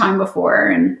from the time before.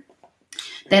 And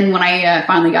then when I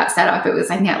finally got set up, it was,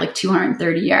 I think, at like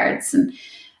 230 yards. And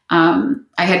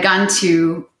I had gone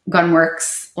to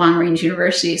Gunworks Long Range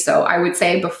University. So I would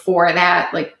say before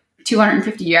that, like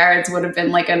 250 yards would have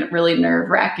been like a really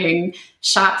nerve-wracking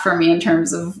shot for me in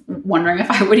terms of wondering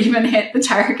if I would even hit the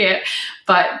target.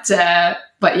 But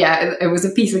yeah, it was a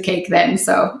piece of cake then.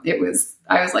 So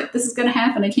I was like, this is going to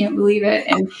happen. I can't believe it.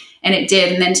 And it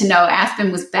did. And then to know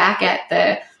Aspen was back at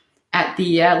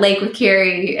the lake with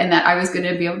Carrie, and that I was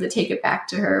going to be able to take it back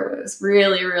to her was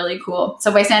really, really cool.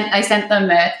 So I sent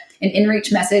them an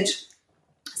in-reach message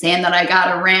saying that I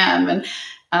got a ram, and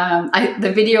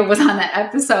the video was on that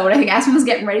episode. I think Aspen was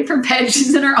getting ready for bed.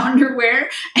 She's in her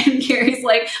underwear, and Carrie's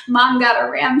like, "Mom got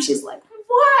a ram." She's like,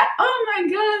 "What? Oh my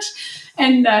gosh!"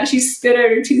 And she spit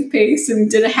out her toothpaste and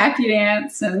did a happy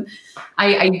dance. And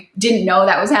I didn't know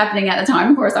that was happening at the time.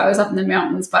 Of course, I was up in the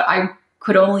mountains, but I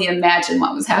could only imagine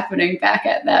what was happening back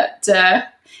at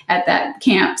that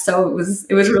camp. So it was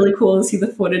really cool to see the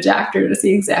footage after, to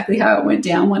see exactly how it went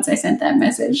down once I sent that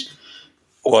message.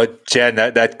 Well, Jen,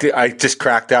 that I just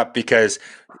cracked up because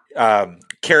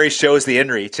Carrie shows the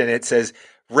inReach and it says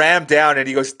ram down, and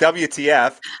he goes,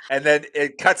 WTF, and then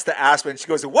it cuts to Aspen. She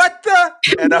goes, what the?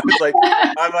 And I was like,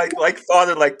 I'm like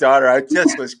father, like daughter. I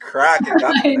just was cracking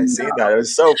up when I seen that. It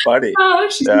was so funny. Oh,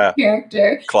 she's a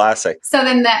character. Classic. So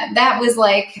then that was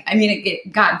like, I mean,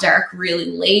 it got dark really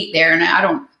late there,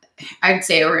 and I'd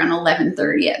say around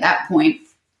 11:30 at that point.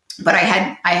 But I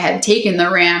had taken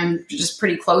the ram just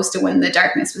pretty close to when the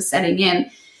darkness was setting in.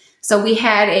 So we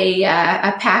had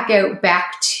a pack out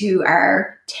back to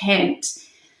our tent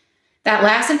that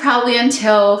lasted probably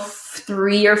until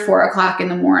 3 or 4 o'clock in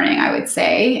the morning, I would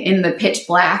say, in the pitch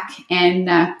black. And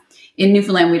in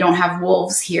Newfoundland, we don't have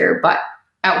wolves here. But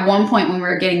at one point when we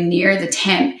were getting near the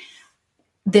tent,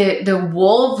 the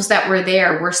wolves that were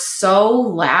there were so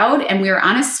loud, and we were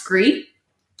on a scree.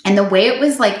 And the way it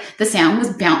was like the sound was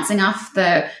bouncing off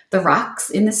the rocks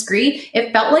in the scree,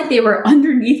 it felt like they were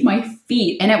underneath my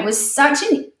feet. And it was such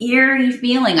an eerie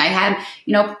feeling. I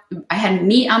had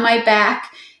meat on my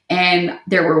back, and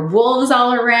there were wolves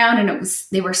all around, and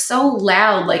they were so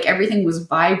loud, like everything was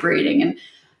vibrating. And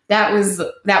that was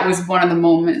one of the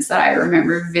moments that I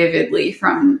remember vividly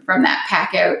from that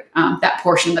pack out, that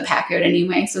portion of the pack out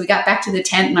anyway. So we got back to the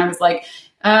tent, and I was like,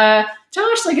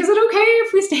 Josh, like, is it okay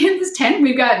if we stay in this tent?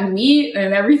 We've got meat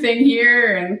and everything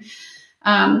here.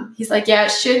 And he's like, yeah,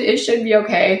 it should be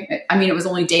okay. I mean, it was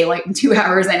only daylight in 2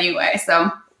 hours anyway, so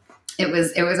it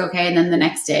was okay. And then the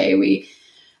next day we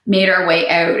made our way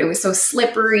out. It was so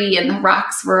slippery, and the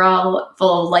rocks were all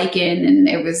full of lichen, and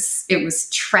it was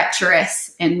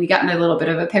treacherous, and we got in a little bit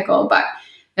of a pickle, but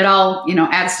it all,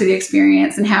 adds to the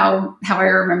experience and how I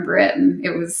remember it. And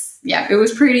it was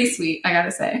pretty sweet, I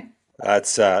gotta say.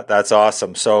 That's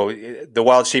awesome. So the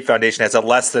Wild Sheep Foundation has a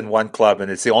less than one club,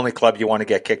 and it's the only club you want to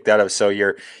get kicked out of. So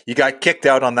you got kicked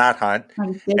out on that hunt,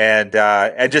 and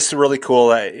just really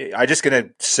cool. I'm just going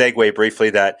to segue briefly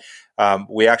that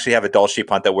we actually have a Dall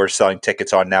sheep hunt that we're selling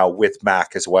tickets on now with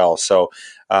Mac as well. So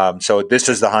this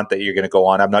is the hunt that you're going to go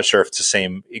on. I'm not sure if it's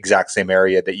the exact same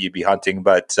area that you'd be hunting,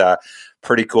 but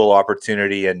pretty cool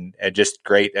opportunity and just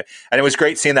great. And it was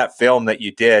great seeing that film that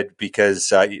you did, because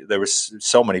there was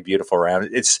so many beautiful rams.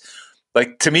 It's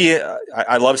like, to me,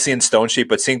 I love seeing stone sheep,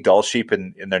 but seeing Dall sheep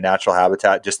in their natural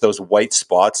habitat, just those white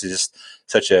spots is just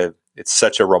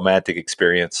such a romantic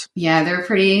experience. Yeah, they're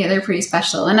pretty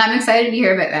special. And I'm excited to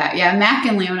hear about that. Yeah, Mac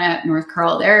and Leona at North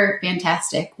Curl, they're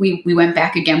fantastic. We went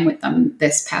back again with them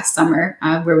this past summer,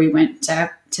 where we went to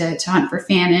hunt for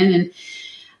Fannin.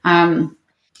 And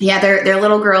their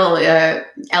little girl,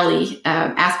 Ellie,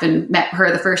 Aspen met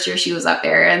her the first year she was up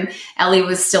there, and Ellie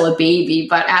was still a baby,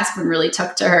 but Aspen really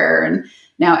took to her. And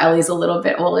now Ellie's a little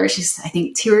bit older. She's, I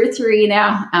think, 2 or 3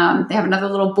 now. They have another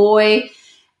little boy,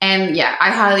 and yeah,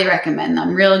 I highly recommend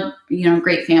them. Real,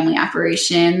 great family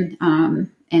operation.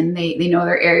 And they know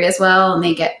their area as well, and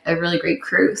they get a really great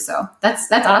crew. So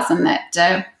that's awesome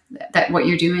that what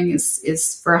you're doing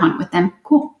is for a hunt with them.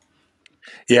 Cool.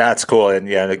 Yeah, it's cool. And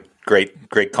yeah,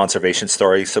 great conservation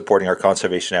story supporting our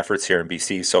conservation efforts here in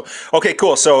BC. So, okay,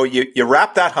 cool. So you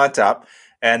wrap that hunt up,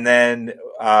 and then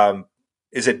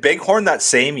is it Bighorn that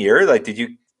same year? Like, did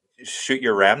you shoot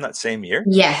your ram that same year?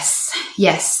 Yes.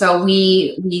 So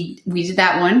we did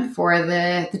that one for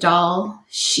the Dall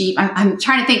sheep. I'm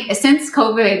trying to think, since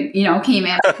COVID, came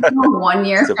in 1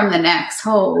 year from the next.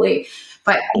 Holy,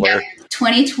 but yeah,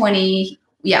 2020.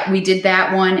 Yeah, we did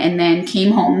that one, and then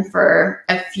came home for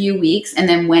a few weeks, and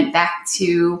then went back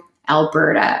to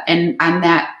Alberta. And on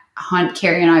that hunt,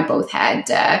 Carrie and I both had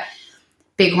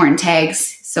Bighorn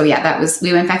tags. So yeah,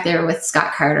 we went back there with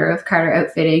Scott Carter of Carter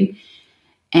Outfitting,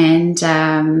 and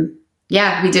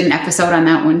we did an episode on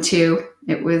that one too.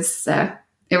 It was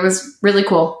really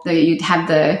cool that you'd have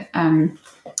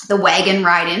the wagon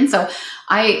ride in. So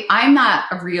I'm not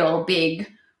a real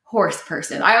big horse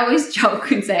person. I always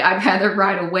joke and say I'd rather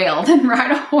ride a whale than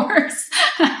ride a horse.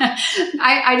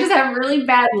 I just have really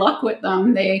bad luck with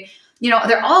them.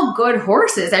 They're all good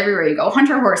horses everywhere you go.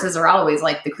 Hunter horses are always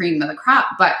like the cream of the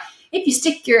crop, but if you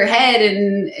stick your head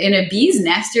in a bee's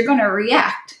nest, you're going to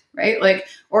react, right? Like,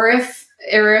 or if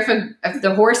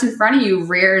the horse in front of you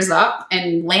rears up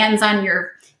and lands on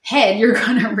your head, you're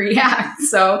going to react.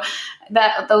 So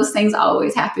those things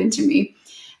always happen to me.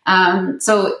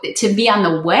 So to be on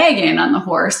the wagon on the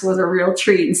horse was a real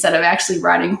treat instead of actually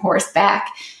riding horseback.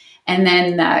 And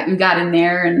then we got in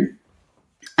there and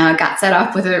got set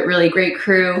up with a really great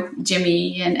crew.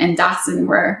 Jimmy and Dawson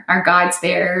were our guides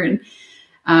there.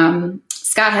 And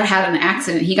Scott had an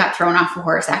accident. He got thrown off a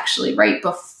horse actually right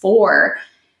before,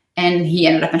 and he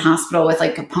ended up in hospital with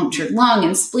like a punctured lung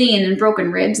and spleen and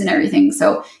broken ribs and everything.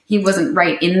 So he wasn't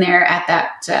right in there at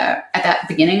that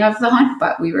beginning of the hunt,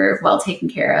 but we were well taken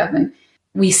care of. And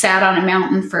we sat on a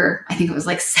mountain for, I think it was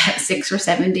like 6 or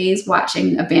 7 days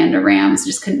watching a band of rams.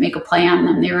 Just couldn't make a play on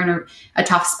them. They were in a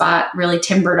tough spot, really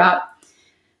timbered up.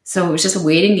 So it was just a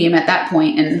waiting game at that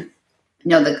point. And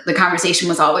the conversation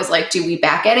was always like, do we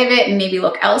back out of it and maybe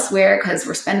look elsewhere? Because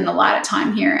we're spending a lot of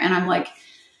time here. And I'm like,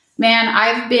 Man,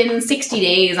 I've been 60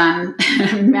 days on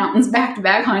mountains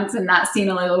back-to-back hunts and not seen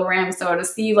a legal ram. So to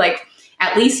see like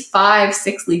at least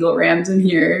 5-6 legal rams in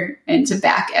here and to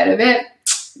back out of it,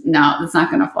 no, it's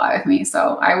not going to fly with me.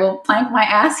 So I will plank my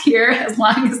ass here as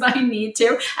long as I need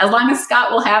to. As long as Scott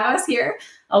will have us here,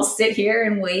 I'll sit here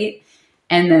and wait.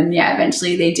 And then, yeah,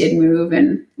 eventually they did move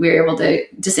and we were able to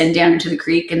descend down into the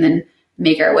creek and then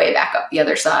make our way back up the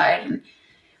other side. And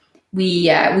we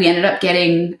ended up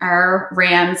getting our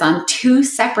rams on 2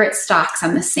 separate stalks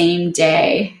on the same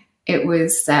day. It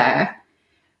was, I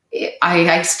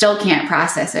still can't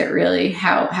process it really,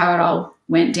 how it all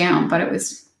went down, but it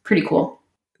was pretty cool.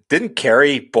 Didn't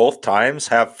Kerry both times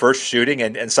have first shooting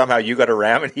and somehow you got a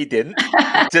ram and he didn't?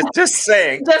 just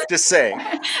saying.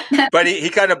 But he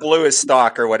kind of blew his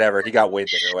stock or whatever. He got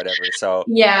winded or whatever. So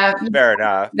yeah, fair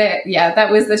enough. That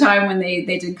was the time when they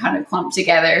did kind of clump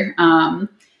together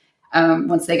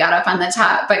once they got up on the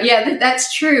top. But yeah,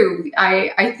 that's true.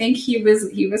 I think he was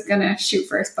going to shoot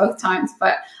first both times,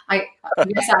 but I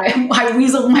guess I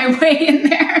weaseled my way in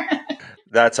there.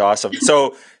 That's awesome.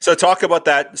 So talk about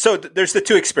that. So there's the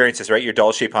 2 experiences, right? Your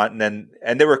Dall sheep hunt and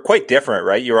they were quite different,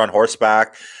 right? You were on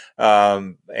horseback,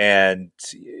 and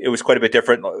it was quite a bit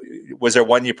different. Was there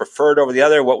one you preferred over the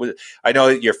other? I know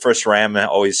your first ram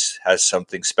always has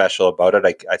something special about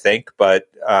it, I think, but,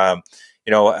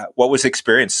 what was the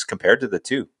experience compared to the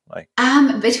 2? Like,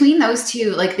 between those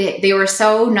 2, like they were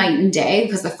so night and day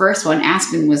because the first one,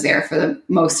 Aspen was there for the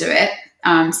most of it.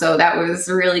 So that was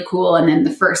really cool. And then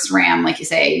the first ram, like you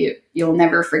say, you'll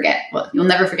never forget. Well, you'll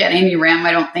never forget any ram,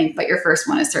 I don't think, but your first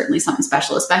one is certainly something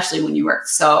special, especially when you worked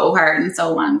so hard and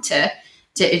so long to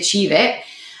achieve it.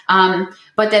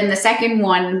 But then the second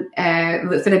one,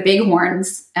 for the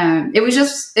bighorns,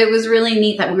 it was really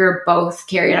neat that we were both,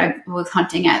 Kerry and I, both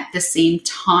hunting at the same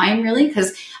time, really,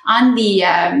 because on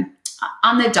the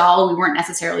Dall, we weren't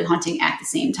necessarily hunting at the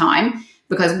same time,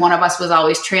 because one of us was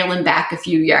always trailing back a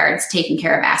few yards, taking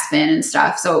care of Aspen and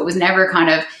stuff. So it was never kind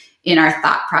of in our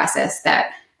thought process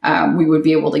that we would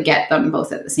be able to get them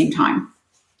both at the same time.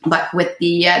 But with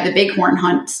the bighorn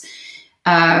hunts,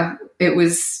 it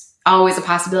was always a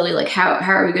possibility, like how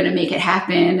are we going to make it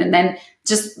happen? And then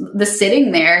just the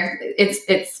sitting there,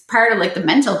 it's part of like the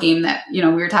mental game that, we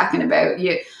were talking about.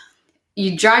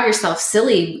 You drive yourself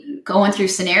silly going through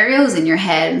scenarios in your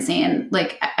head and saying,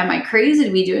 like, am I crazy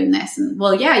to be doing this? And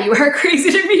well, yeah, you are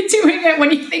crazy to be doing it when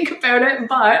you think about it,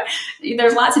 but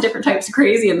there's lots of different types of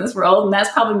crazy in this world. And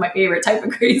that's probably my favorite type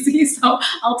of crazy. So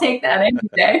I'll take that any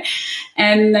day.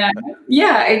 And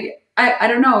I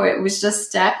don't know. It was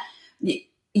just, for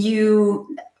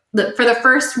the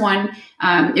first one,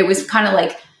 it was kind of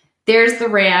like, there's the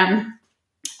ram.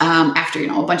 After,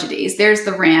 a bunch of days, there's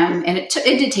the ram, and it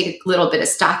did take a little bit of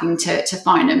stalking to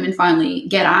find him and finally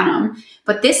get on him.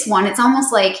 But this one, it's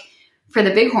almost like for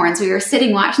the bighorns, we were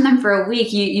sitting watching them for a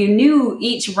week. You knew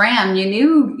each ram,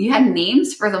 you had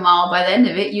names for them all by the end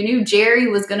of it. You knew Jerry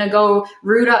was going to go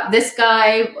root up this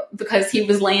guy because he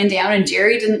was laying down, and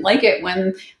Jerry didn't like it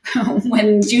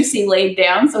when Juicy laid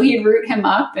down, so he'd root him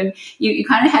up, and you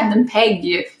kind of had them pegged.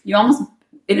 You almost,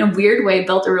 in a weird way,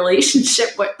 built a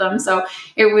relationship with them. So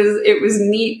it was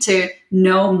neat to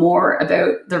know more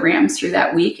about the rams through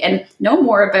that week and know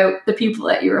more about the people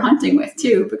that you were hunting with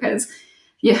too, because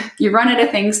you run out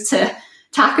of things to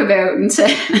talk about and to,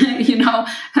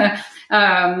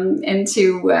 and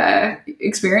to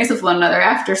experience with one another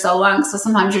after so long. So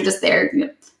sometimes you're just there,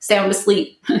 sound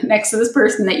asleep next to this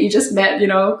person that you just met,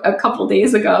 a couple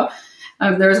days ago.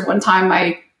 There was one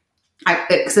time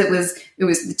because it was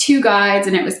the 2 guides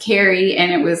and it was Kerry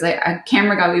and it was a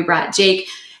camera guy we brought, Jake.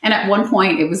 And at one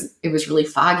point it was really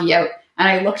foggy out, and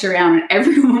I looked around and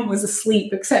everyone was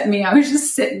asleep except me. I was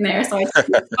just sitting there. So I took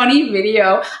a funny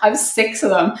video of 6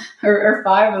 of them or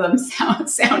 5 of them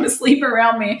sound asleep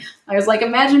around me. I was like,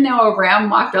 imagine now a ram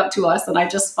walked up to us and I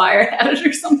just fired at it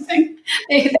or something.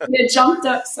 They jumped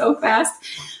up so fast.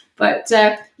 But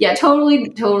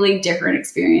totally different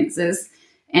experiences.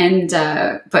 And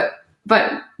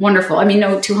but wonderful. I mean,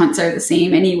 no 2 hunts are the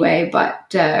same anyway,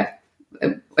 but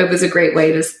it was a great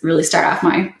way to really start off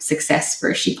my success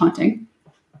for sheep hunting.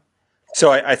 So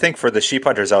I think for the sheep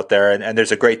hunters out there, and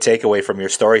there's a great takeaway from your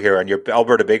story here on your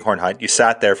Alberta bighorn hunt, you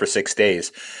sat there for 6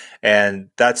 days, and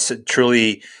that's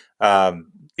truly,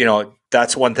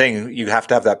 that's one thing. You have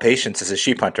to have that patience as a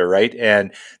sheep hunter, right?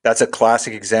 And that's a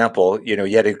classic example. You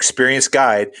had an experienced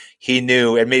guide. He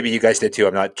knew, and maybe you guys did too.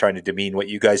 I'm not trying to demean what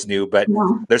you guys knew, but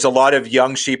there's a lot of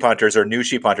young sheep hunters or new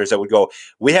sheep hunters that would go,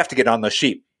 we have to get on the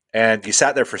sheep. And you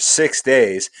sat there for 6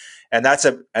 days. And that's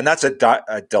a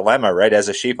dilemma, right? As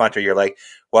a sheep hunter, you're like,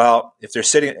 well, if they're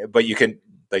sitting, but you can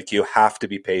Like you have to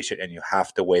be patient and you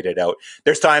have to wait it out.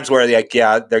 There's times where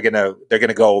they're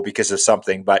gonna go because of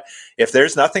something, but if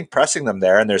there's nothing pressing them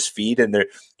there and there's feed and there,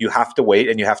 you have to wait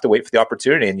and you have to wait for the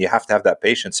opportunity and you have to have that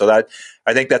patience. So that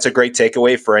I think that's a great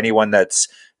takeaway for anyone that's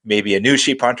maybe a new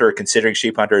sheep hunter or considering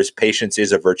sheep hunters. Patience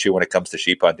is a virtue when it comes to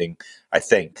sheep hunting, I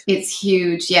think. It's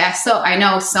huge. Yeah. So I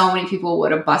know so many people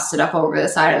would have busted up over the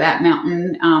side of that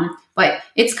mountain. But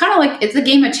it's kind of like, it's a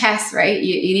game of chess, right?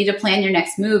 You need to plan your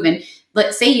next move. And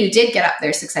let's say you did get up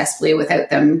there successfully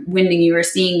without them winding you or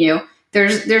seeing you.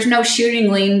 There's no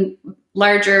shooting lane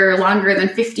longer than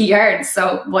 50 yards.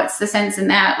 So what's the sense in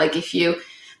that? Like if you,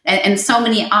 and so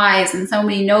many eyes and so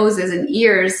many noses and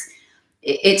ears,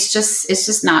 it's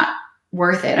just not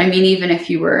worth it. I mean, even if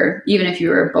you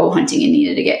were bow hunting and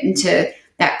needed to get into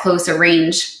that closer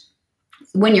range,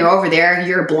 when you're over there,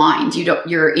 you're blind.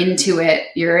 You're into it.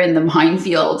 You're in the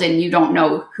minefield and you don't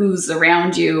know who's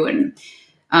around you and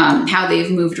how they've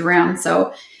moved around.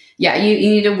 So yeah, you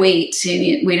need to wait. You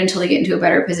need to wait until they get into a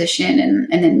better position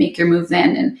and then make your move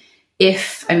then. And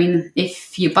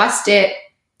if you bust it,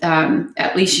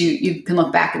 at least you can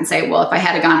look back and say, well, if I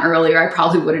had gone earlier, I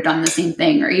probably would have done the same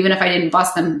thing. Or even if I didn't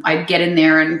bust them, I'd get in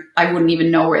there and I wouldn't even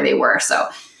know where they were. So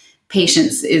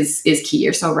patience is key.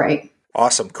 You're so right.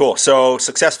 Awesome. Cool. So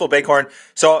successful bighorn.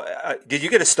 So did you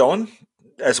get a stone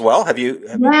as well? Tell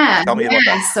me about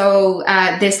that. So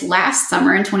this last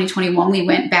summer in 2021, we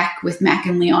went back with Mac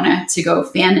and Leona to go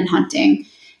fanon hunting.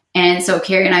 And so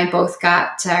Carrie and I both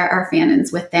got our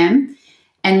fanons with them.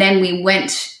 And then we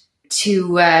went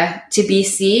to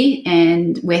BC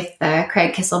and with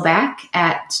Craig Kisselback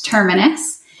at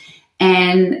Terminus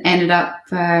and ended up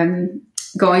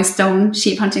going stone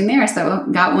sheep hunting there. So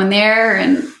got one there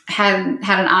and had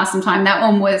an awesome time. That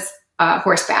one was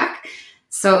horseback.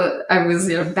 So I was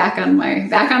back on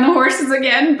the horses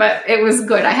again, but it was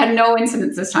good. I had no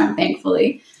incidents this time,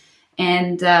 thankfully.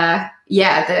 And the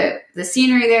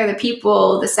scenery there, the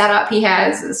people, the setup he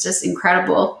has is just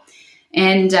incredible.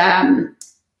 And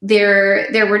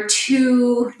there were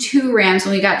two rams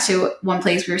when we got to one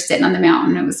place. We were sitting on the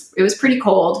mountain. It was pretty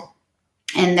cold.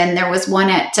 And then there was one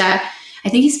at I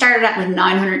think he started at like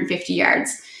 950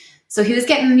 yards. So he was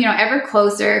getting ever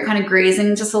closer, kind of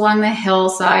grazing just along the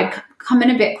hillside,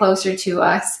 coming a bit closer to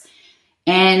us.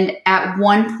 And at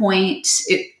one point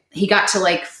he got to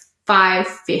like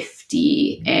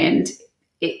 550 and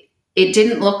it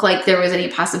didn't look like there was any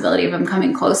possibility of him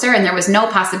coming closer. And there was no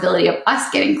possibility of us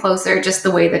getting closer, just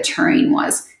the way the terrain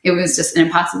was. It was just an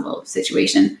impossible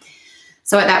situation.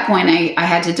 So at that point, I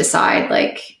had to decide,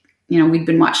 like, we'd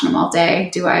been watching him all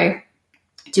day. Do I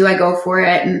go for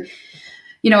it? And,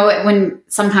 when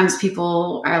sometimes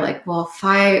people are like, well,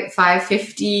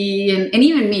 550 and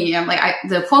even me, I'm like,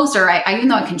 the closer even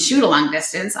though I can shoot a long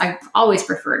distance, I always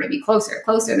prefer to be closer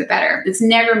the better. It's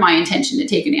never my intention to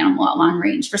take an animal at long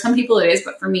range. For some people it is,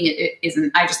 but for me, it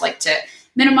isn't. I just like to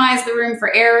minimize the room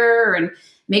for error and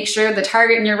make sure the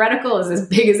target in your reticle is as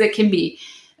big as it can be.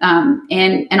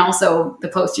 And also the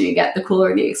closer you get, the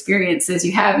cooler the experiences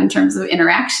you have in terms of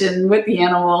interaction with the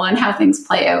animal and how things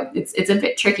play out. It's a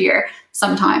bit trickier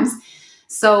sometimes.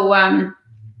 So,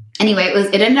 anyway,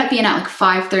 it ended up being at like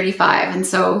 535. And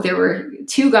so there were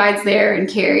two guides there and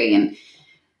Carrie, and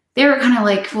they were kind of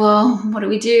like, well, what do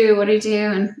we do?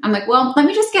 And I'm like, well, let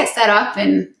me just get set up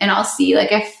and I'll see,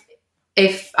 like,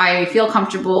 if I feel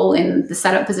comfortable in the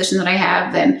setup position that I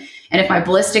have, then, and if my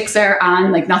ballistics are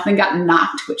on, like nothing got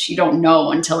knocked, which you don't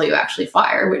know until you actually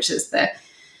fire, which is the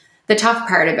tough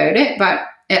part about it. But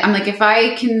I'm like, if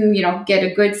I can, get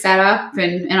a good setup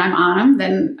and I'm on them,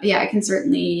 then yeah, I can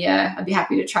certainly, I'd be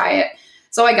happy to try it.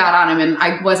 So I got on him and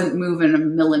I wasn't moving a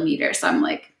millimeter. So I'm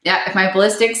like, yeah, if my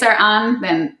ballistics are on,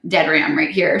 then dead ram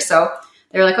right here. So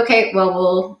they're like, okay, well,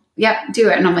 we'll do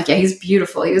it. And I'm like, yeah, he's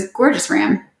beautiful. He was a gorgeous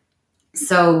ram.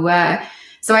 So I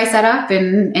set up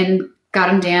and got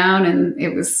him down, and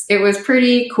it was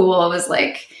pretty cool. It was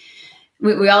like,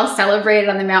 we all celebrated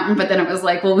on the mountain, but then it was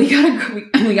like, well, we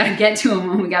gotta get to him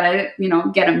and we gotta,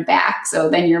 get him back. So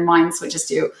then your mind switches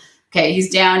to, okay, he's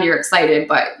down, you're excited,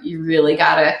 but you really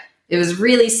it was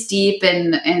really steep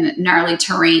and gnarly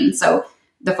terrain. So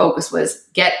the focus was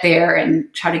get there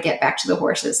and try to get back to the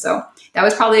horses. So that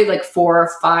was probably like 4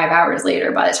 or 5 hours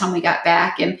later by the time we got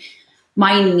back, and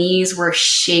my knees were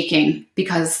shaking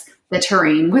because the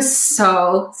terrain was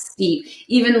so steep.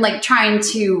 Even like trying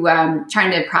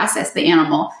to process the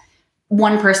animal,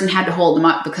 one person had to hold him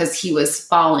up because he was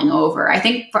falling over. I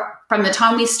think from the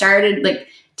time we started like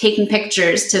taking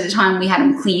pictures to the time we had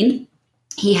him cleaned,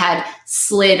 he had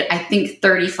slid, I think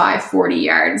 35, 40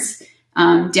 yards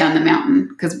down the mountain,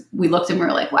 because we looked and we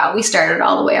were like, wow, we started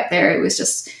all the way up there. It was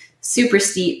just super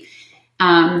steep.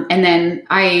 And then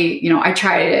I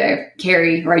try to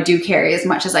carry, or I do carry as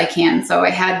much as I can. So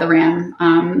I had the ram,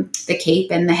 the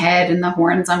cape and the head and the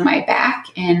horns on my back.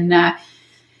 And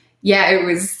it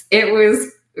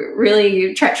was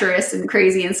really treacherous and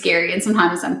crazy and scary. And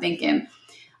sometimes I'm thinking,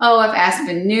 oh, if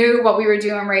Aspen knew what we were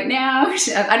doing right now.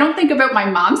 I don't think about my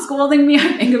mom scolding me.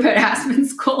 I think about Aspen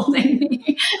scolding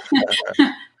me.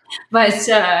 But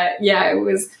it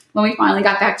was, when we finally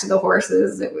got back to the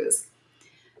horses, it was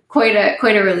quite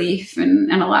a relief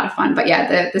and a lot of fun. But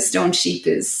the stone sheep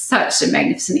is such a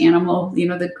magnificent animal. You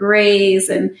know, the grays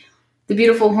and the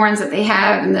beautiful horns that they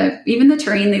have, and even the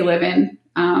terrain they live in.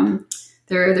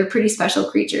 They're pretty special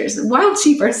creatures. Wild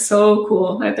sheep are so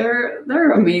cool.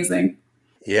 They're amazing.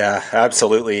 Yeah,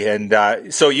 absolutely.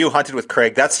 And so you hunted with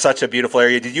Craig. That's such a beautiful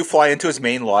area. Did you fly into his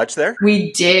main lodge there?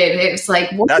 We did. It was like,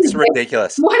 that's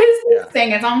ridiculous. What is this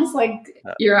thing? It's almost like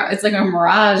it's like a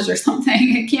mirage or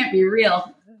something. It can't be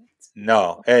real.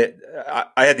 No,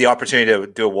 I had the opportunity to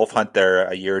do a wolf hunt there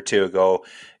a year or two ago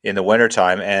in the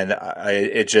wintertime, and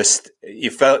you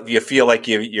feel like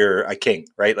you're a king,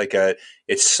 right? Like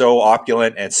it's so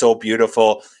opulent and so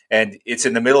beautiful, and it's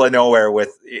in the middle of nowhere.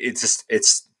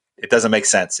 It doesn't make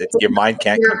sense. Your mind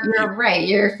can't. You're right.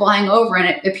 You're flying over, and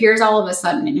it appears all of a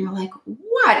sudden, and you're like,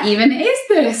 "What even is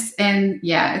this?" And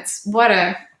it's what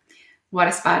a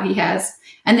spot he has.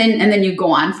 And then you go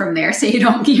on from there. So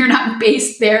you're not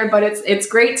based there, but it's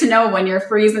great to know when you're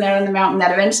freezing out on the mountain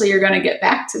that eventually you're going to get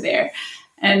back to there.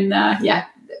 And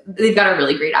they've got a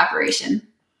really great operation.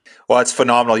 Well, it's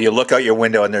phenomenal. You look out your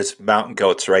window and there's mountain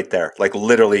goats right there. Like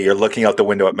literally you're looking out the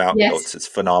window at mountain goats. It's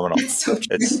phenomenal. It's so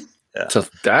true. So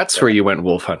that's where you went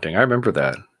wolf hunting. I remember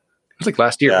that. It was like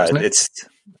last year, wasn't it?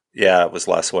 It was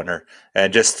last winter,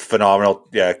 and just phenomenal.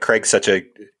 Yeah. Craig's such a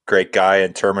great guy,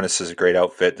 and Terminus is a great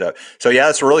outfit.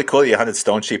 It's really cool that you hunted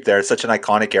stone sheep there. It's such an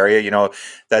iconic area,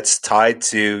 that's tied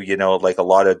to, like a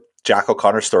lot of Jack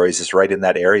O'Connor stories is right in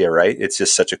that area, right? It's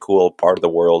just such a cool part of the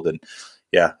world, and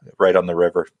right on the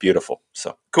river. Beautiful.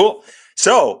 So cool.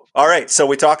 So, all right. So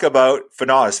we talk about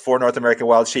FNAWS, 4 North American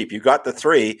wild sheep. You got the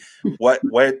 3.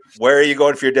 Where are you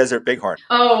going for your Desert Bighorn?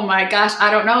 Oh my gosh. I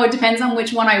don't know. It depends on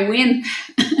which one I win.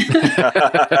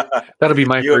 That'll be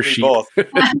my first sheep. Both.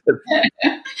 I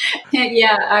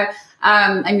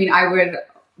would,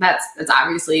 that's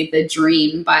obviously the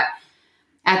dream, but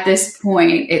at this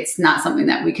point, it's not something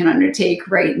that we can undertake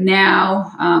right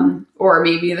now, or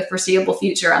maybe the foreseeable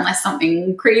future, unless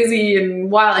something crazy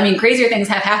and wild. I mean, crazier things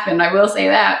have happened, I will say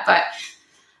that, but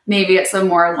maybe it's a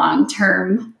more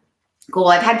long-term goal.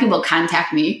 I've had people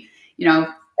contact me,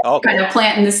 kind of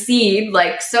planting the seed,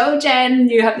 like, so Jen,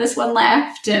 you have this one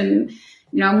left, and,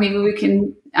 maybe we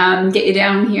can get you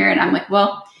down here. And I'm like,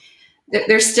 well,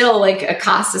 there's still like a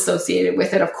cost associated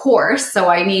with it, of course. So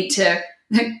I need to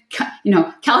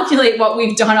calculate what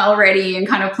we've done already and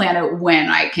kind of plan out when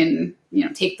I can,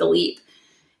 take the leap.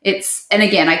 And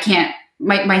again, I can't,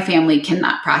 my family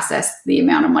cannot process the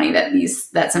amount of money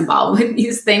that's involved with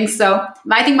these things. So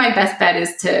I think my best bet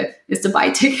is to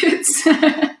buy tickets.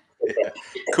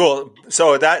 Cool.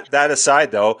 So that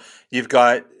aside though,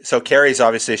 Kerry's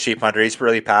obviously a sheep hunter. He's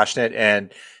really passionate,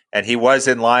 and he was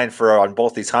in line on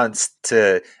both these hunts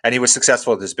and he was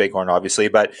successful with his bighorn, obviously.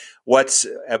 But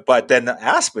then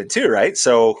Aspen too, right?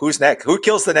 So who's next? Who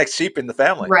kills the next sheep in the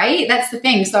family? Right. That's the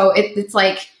thing. So it's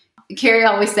like Kerry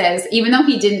always says, even though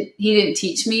he didn't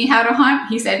teach me how to hunt,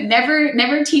 he said,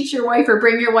 never teach your wife or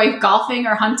bring your wife golfing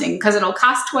or hunting, because it'll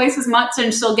cost twice as much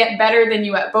and she'll get better than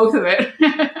you at both of it.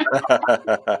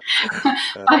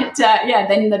 But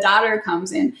then the daughter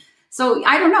comes in. So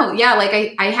I don't know. Yeah,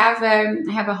 like I have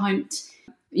a hunt,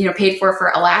 paid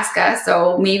for Alaska.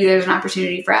 So maybe there's an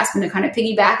opportunity for Aspen to kind of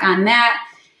piggyback on that.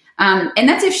 And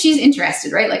that's if she's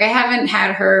interested, right? Like I haven't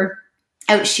had her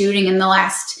out shooting in the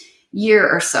last year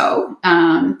or so.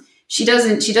 She does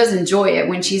enjoy it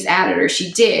when she's at it, or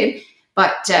she did,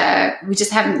 but we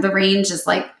just haven't. The range is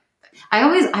like,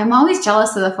 I'm always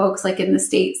jealous of the folks like in the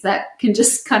States that can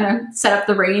just kind of set up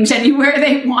the range anywhere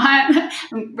they want.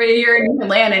 Here in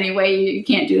Newfoundland anyway, you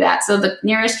can't do that. So the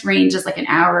nearest range is like an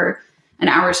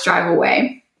hour's drive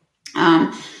away.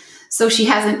 So she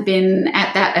hasn't been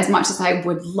at that as much as I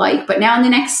would like. But now in the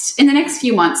next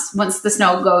few months, once the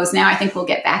snow goes, now I think we'll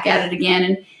get back at it again.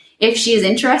 And if she is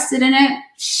interested in it,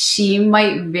 she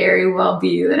might very well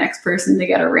be the next person to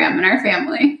get a ram in our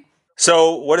family.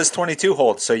 So what does 22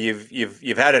 hold? So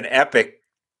you've had an epic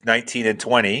 19 and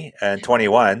 20 and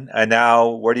 21, and now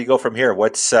where do you go from here?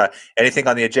 What's anything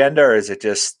on the agenda, or is it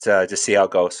just see how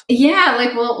it goes? Yeah,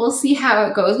 like we'll see how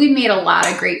it goes. We've made a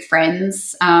lot of great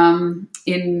friends in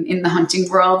the hunting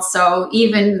world. So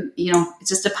even,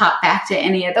 just to pop back to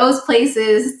any of those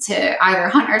places to either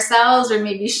hunt ourselves or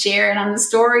maybe share it on the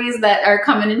stories that are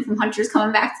coming in from hunters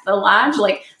coming back to the lodge.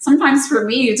 Like sometimes for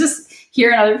me, just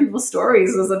hearing other people's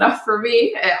stories is enough for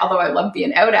me. Although I love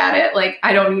being out at it, like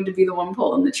I don't need to be the one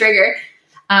pulling the trigger.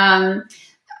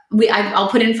 I'll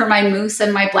put in for my moose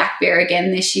and my black bear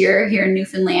again this year here in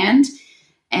Newfoundland.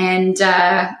 And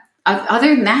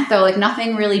other than that, though, like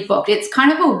nothing really booked. It's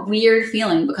kind of a weird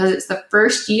feeling because it's the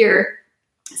first year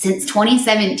since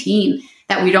 2017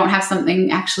 that we don't have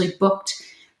something actually booked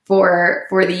for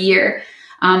the year.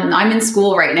 I'm in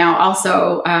school right now,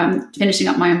 also finishing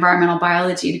up my environmental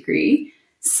biology degree.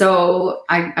 So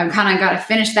I'm kind of got to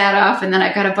finish that off. And then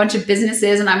I've got a bunch of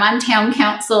businesses and I'm on town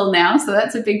council now. So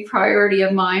that's a big priority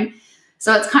of mine.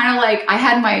 So it's kind of like I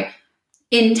had my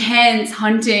intense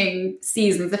hunting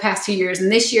seasons the past 2 years.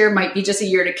 And this year might be just a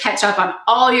year to catch up on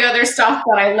all the other stuff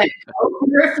that I let go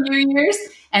for a few years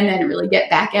and then really get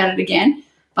back at it again.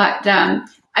 But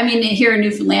here in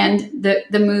Newfoundland,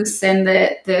 the moose and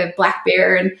the black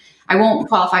bear, and I won't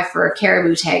qualify for a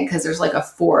caribou tag because there's like a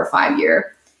 4 or 5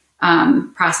 year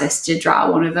process to draw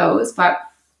one of those. But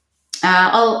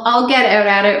I'll get out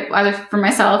at it either for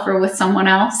myself or with someone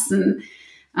else, and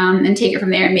take it from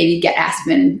there, and maybe get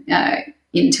Aspen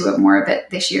into it more of it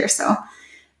this year. So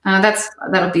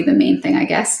that'll be the main thing, I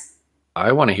guess.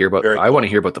 I want to hear about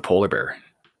the polar bear.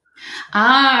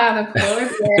 The polar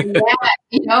bear.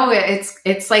 Yeah,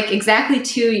 it's like exactly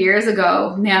 2 years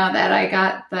ago now that I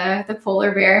got the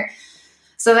polar bear.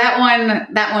 So that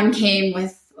one came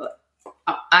with,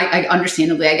 I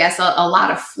understandably, I guess, a lot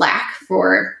of flack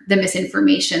for the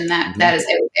misinformation that is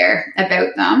out there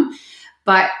about them.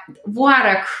 But what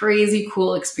a crazy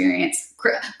cool experience.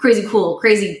 Crazy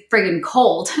friggin'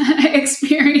 cold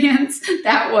experience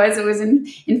that was. It was in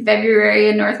February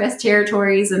in Northwest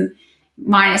Territories and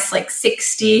minus like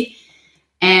 60.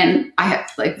 And I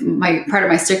have like part of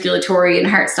my circulatory and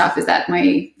heart stuff is that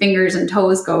my fingers and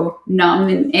toes go numb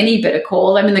in any bit of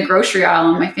cold. I'm in the grocery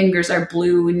aisle and my fingers are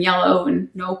blue and yellow and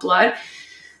no blood.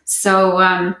 So,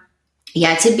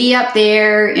 to be up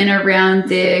there and around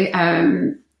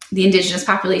the Indigenous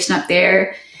population up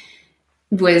there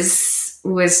was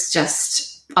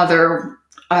just out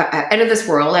of this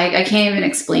world. I can't even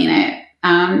explain it.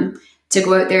 To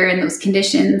go out there in those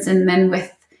conditions, and then with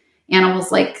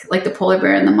animals like the polar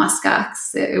bear and the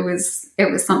muskox, it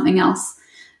was something else.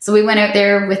 So we went out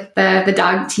there with the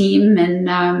dog team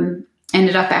and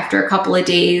ended up after a couple of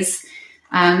days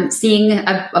seeing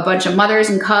a bunch of mothers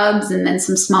and cubs, and then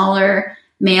some smaller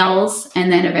males,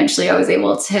 and then eventually I was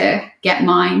able to get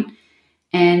mine,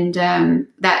 and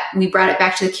that we brought it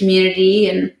back to the community,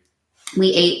 and we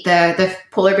ate the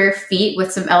polar bear feet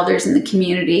with some elders in the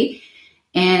community,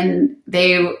 and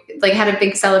they like had a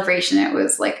big celebration. It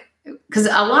was like, because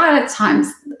a lot of times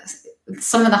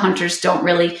some of the hunters don't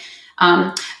really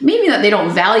maybe that they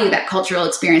don't value that cultural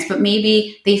experience, but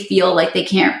maybe they feel like they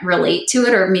can't relate to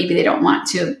it, or maybe they don't want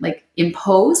to like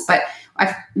impose. But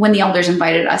when the elders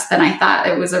invited us, then I thought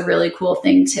it was a really cool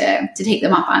thing to take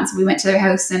them up on. So we went to their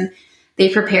house and they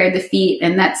prepared the feet,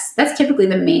 and that's typically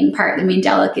the main part, the main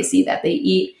delicacy that they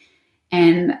eat.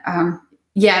 And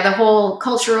the whole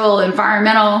cultural,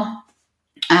 environmental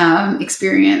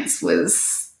experience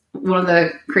was one of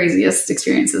the craziest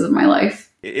experiences of my life.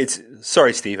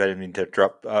 Sorry, Steve, I didn't mean to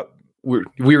interrupt.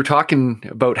 We were talking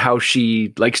about how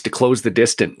she likes to close the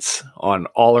distance on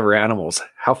all of her animals.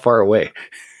 How far away?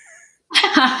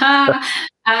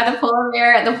 The polar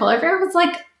bear was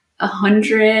like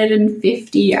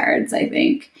 150 yards, I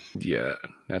think. Yeah,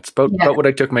 that's about what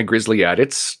I took my grizzly at.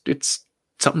 It's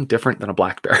something different than a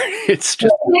black bear. It's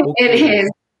just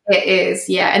it is,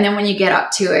 yeah. And then when you get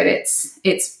up to it,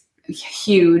 it's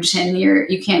huge, and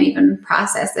you can't even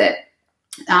process it.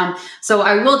 So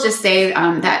I will just say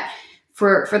that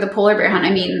for the polar bear hunt,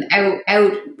 I mean,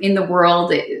 out in the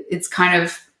world, it's kind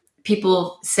of,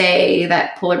 people say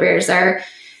that polar bears are,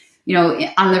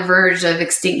 on the verge of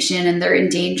extinction and they're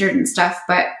endangered and stuff.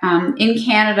 But in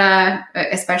Canada,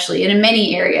 especially, and in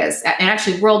many areas, and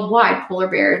actually worldwide, polar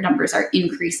bear numbers are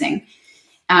increasing.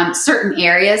 Certain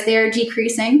areas they are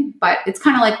decreasing, but it's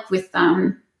kind of like with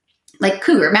like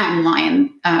cougar, mountain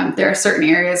lion. There are certain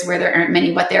areas where there aren't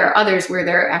many, but there are others where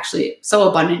they're actually so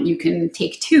abundant you can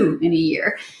take 2 in a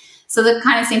year. So the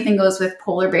kind of same thing goes with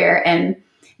polar bear, and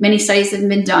many studies have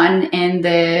been done, and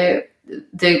the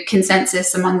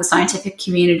consensus among the scientific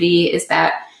community is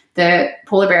that the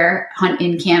polar bear hunt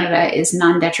in Canada is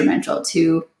non-detrimental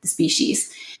to the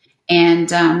species. And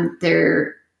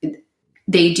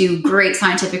they do great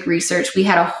scientific research. We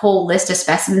had a whole list of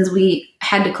specimens we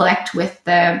had to collect with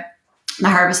the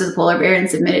harvest of the polar bear and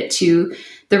submit it to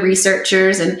the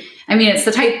researchers. And I mean, it's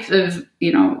the type of,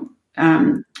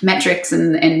 metrics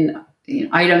and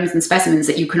items and specimens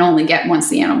that you can only get once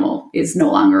the animal is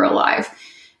no longer alive.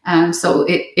 So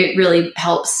it really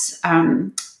helps,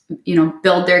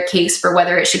 build their case for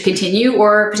whether it should continue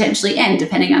or potentially end,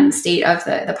 depending on the state of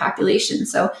the population.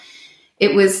 So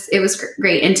it was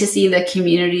great. And to see the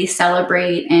community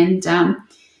celebrate, and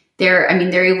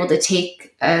they're able to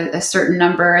take a certain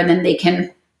number, and then they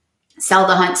can sell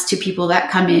the hunts to people that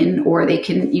come in, or they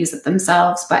can use it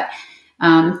themselves. But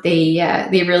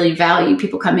they really value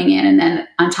people coming in. And then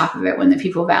on top of it, when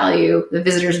the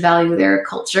visitors value their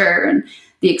culture and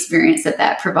the experience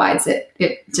that provides, it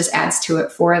just adds to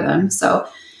it for them. So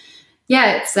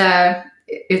yeah,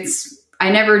 it's I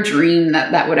never dreamed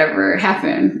that would ever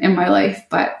happen in my life,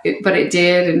 but it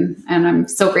did. And I'm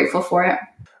so grateful for it.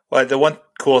 Well, the one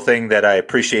cool thing that I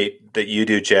appreciate that you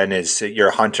do, Jen, is that you're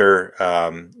a hunter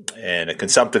and a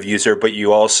consumptive user, but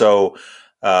you also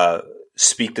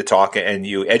speak the talk and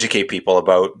you educate people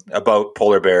about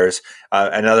polar bears.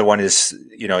 Another one is,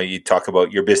 you talk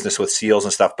about your business with seals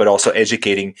and stuff, but also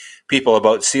educating people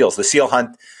about seals. The seal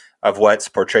hunt of what's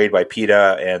portrayed by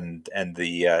PETA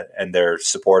and their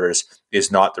supporters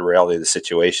is not the reality of the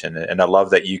situation. And I love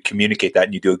that you communicate that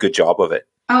and you do a good job of it.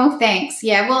 Oh, thanks.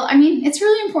 Yeah. Well, I mean, it's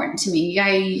really important to me.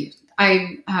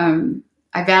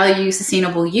 I value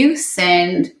sustainable use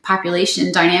and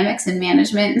population dynamics and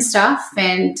management and stuff.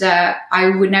 And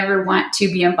I would never want to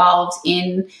be involved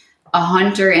in a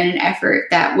hunt or in an effort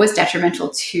that was detrimental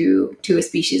to a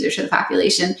species or to the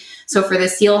population. So for the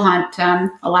seal hunt,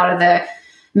 a lot of the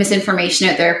misinformation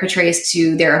out there portrays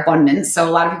to their abundance. So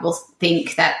a lot of people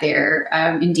think that they're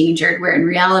endangered, where in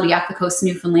reality, off the coast of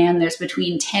Newfoundland, there's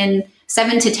between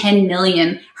 7 to 10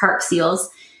 million harp seals.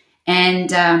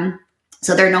 And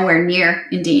so they're nowhere near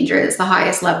endangered. It's the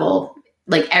highest level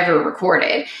ever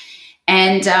recorded.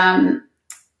 And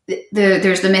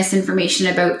there's the misinformation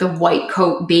about the white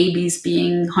coat babies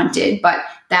being hunted, but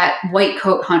that white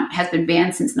coat hunt has been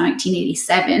banned since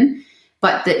 1987.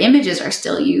 But the images are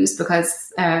still used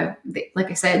because,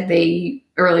 like I said,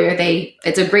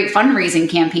 it's a great fundraising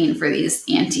campaign for these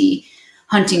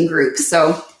anti-hunting groups.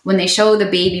 So when they show the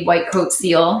baby white coat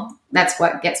seal, that's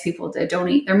what gets people to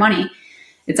donate their money.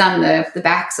 It's on the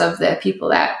backs of the people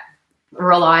that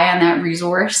rely on that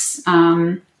resource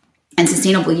and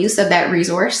sustainable use of that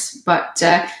resource, but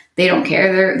they don't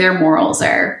care. Their morals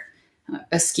are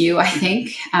askew, I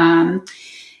think.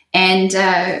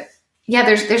 Yeah,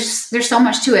 there's so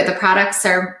much to it. The products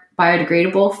are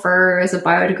biodegradable. Fur is a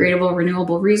biodegradable,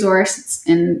 renewable resource.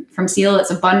 And from seal,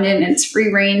 it's abundant and it's free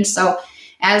range. So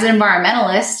as an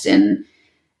environmentalist and,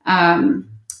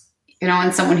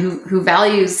 and someone who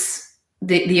values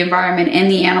the environment and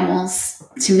the animals,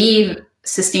 to me,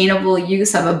 sustainable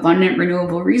use of abundant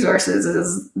renewable resources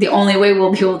is the only way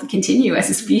we'll be able to continue as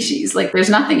a species. There's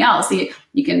nothing else.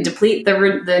 You can deplete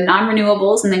the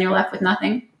non-renewables and then you're left with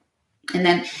nothing. And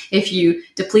then if you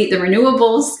deplete the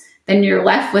renewables, then you're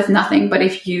left with nothing. But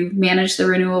if you manage the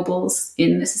renewables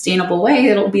in a sustainable way,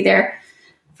 it'll be there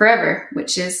forever,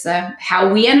 which is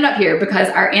how we ended up here, because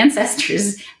our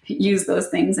ancestors used those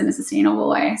things in a sustainable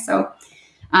way. So,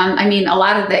 a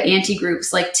lot of the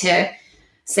anti-groups like to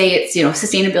say it's,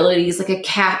 sustainability is like a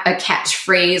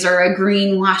catchphrase or a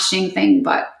greenwashing thing.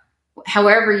 But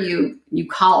however you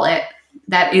call it,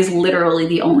 that is literally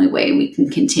the only way we can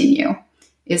continue,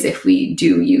 is if we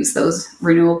do use those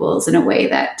renewables in a way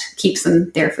that keeps them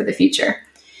there for the future.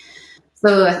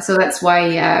 So that's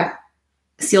why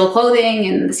seal clothing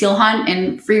and the seal hunt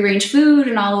and free range food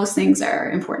and all those things are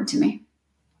important to me.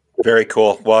 Very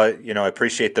cool. Well, I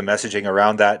appreciate the messaging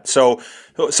around that. So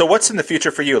what's in the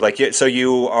future for you?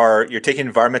 You're taking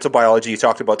environmental biology. You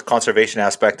talked about the conservation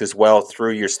aspect as well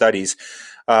through your studies,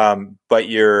 but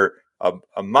you're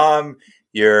a mom.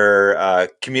 You're a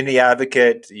community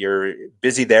advocate. You're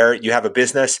busy there. You have a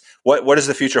business. What does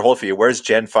the future hold for you? Where's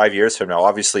Jen 5 years from now?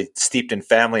 Obviously steeped in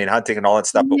family and hunting and all that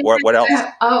stuff, but what else?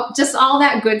 Oh, just all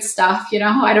that good stuff.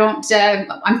 I don't,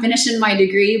 I'm finishing my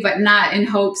degree, but not in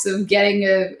hopes of getting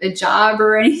a job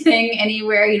or anything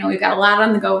anywhere. We've got a lot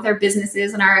on the go with our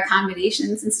businesses and our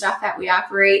accommodations and stuff that we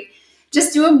operate.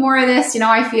 Just doing more of this.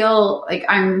 I feel like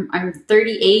I'm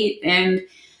 38 and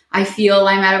I feel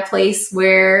I'm at a place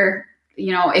where,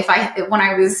 when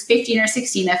I was 15 or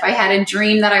 16, if I had a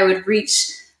dream that I would reach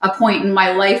a point in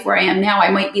my life where I am now, I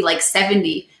might be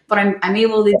 70, but I'm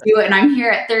able to do it, and I'm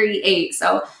here at 38.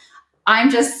 So I'm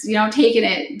just, taking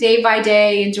it day by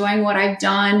day, enjoying what I've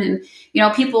done.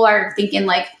 And, people are thinking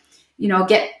like,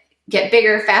 get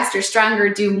bigger, faster,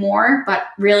 stronger, do more. But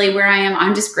really where I am,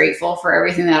 I'm just grateful for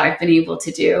everything that I've been able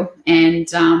to do.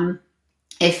 And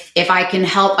if I can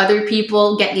help other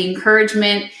people get the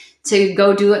encouragement to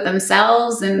go do it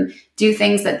themselves and do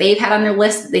things that they've had on their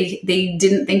list that they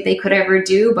didn't think they could ever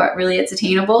do, but really it's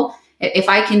attainable. If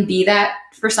I can be that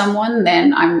for someone,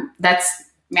 then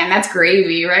that's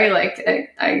gravy, right? Like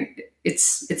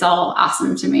it's all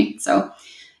awesome to me. So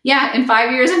yeah, in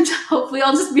 5 years, hopefully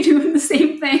I'll just be doing the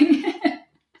same thing.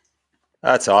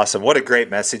 That's awesome. What a great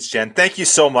message, Jen. Thank you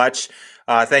so much.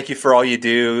 Thank you for all you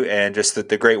do and just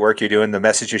the great work you're doing, the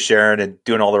message you're sharing and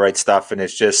doing all the right stuff. And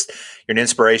it's just, you're an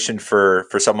inspiration for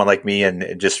someone like me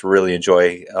and just really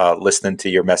enjoy listening to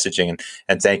your messaging.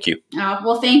 And thank you.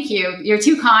 Well, thank you. You're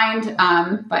too kind.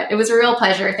 But it was a real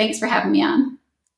pleasure. Thanks for having me on.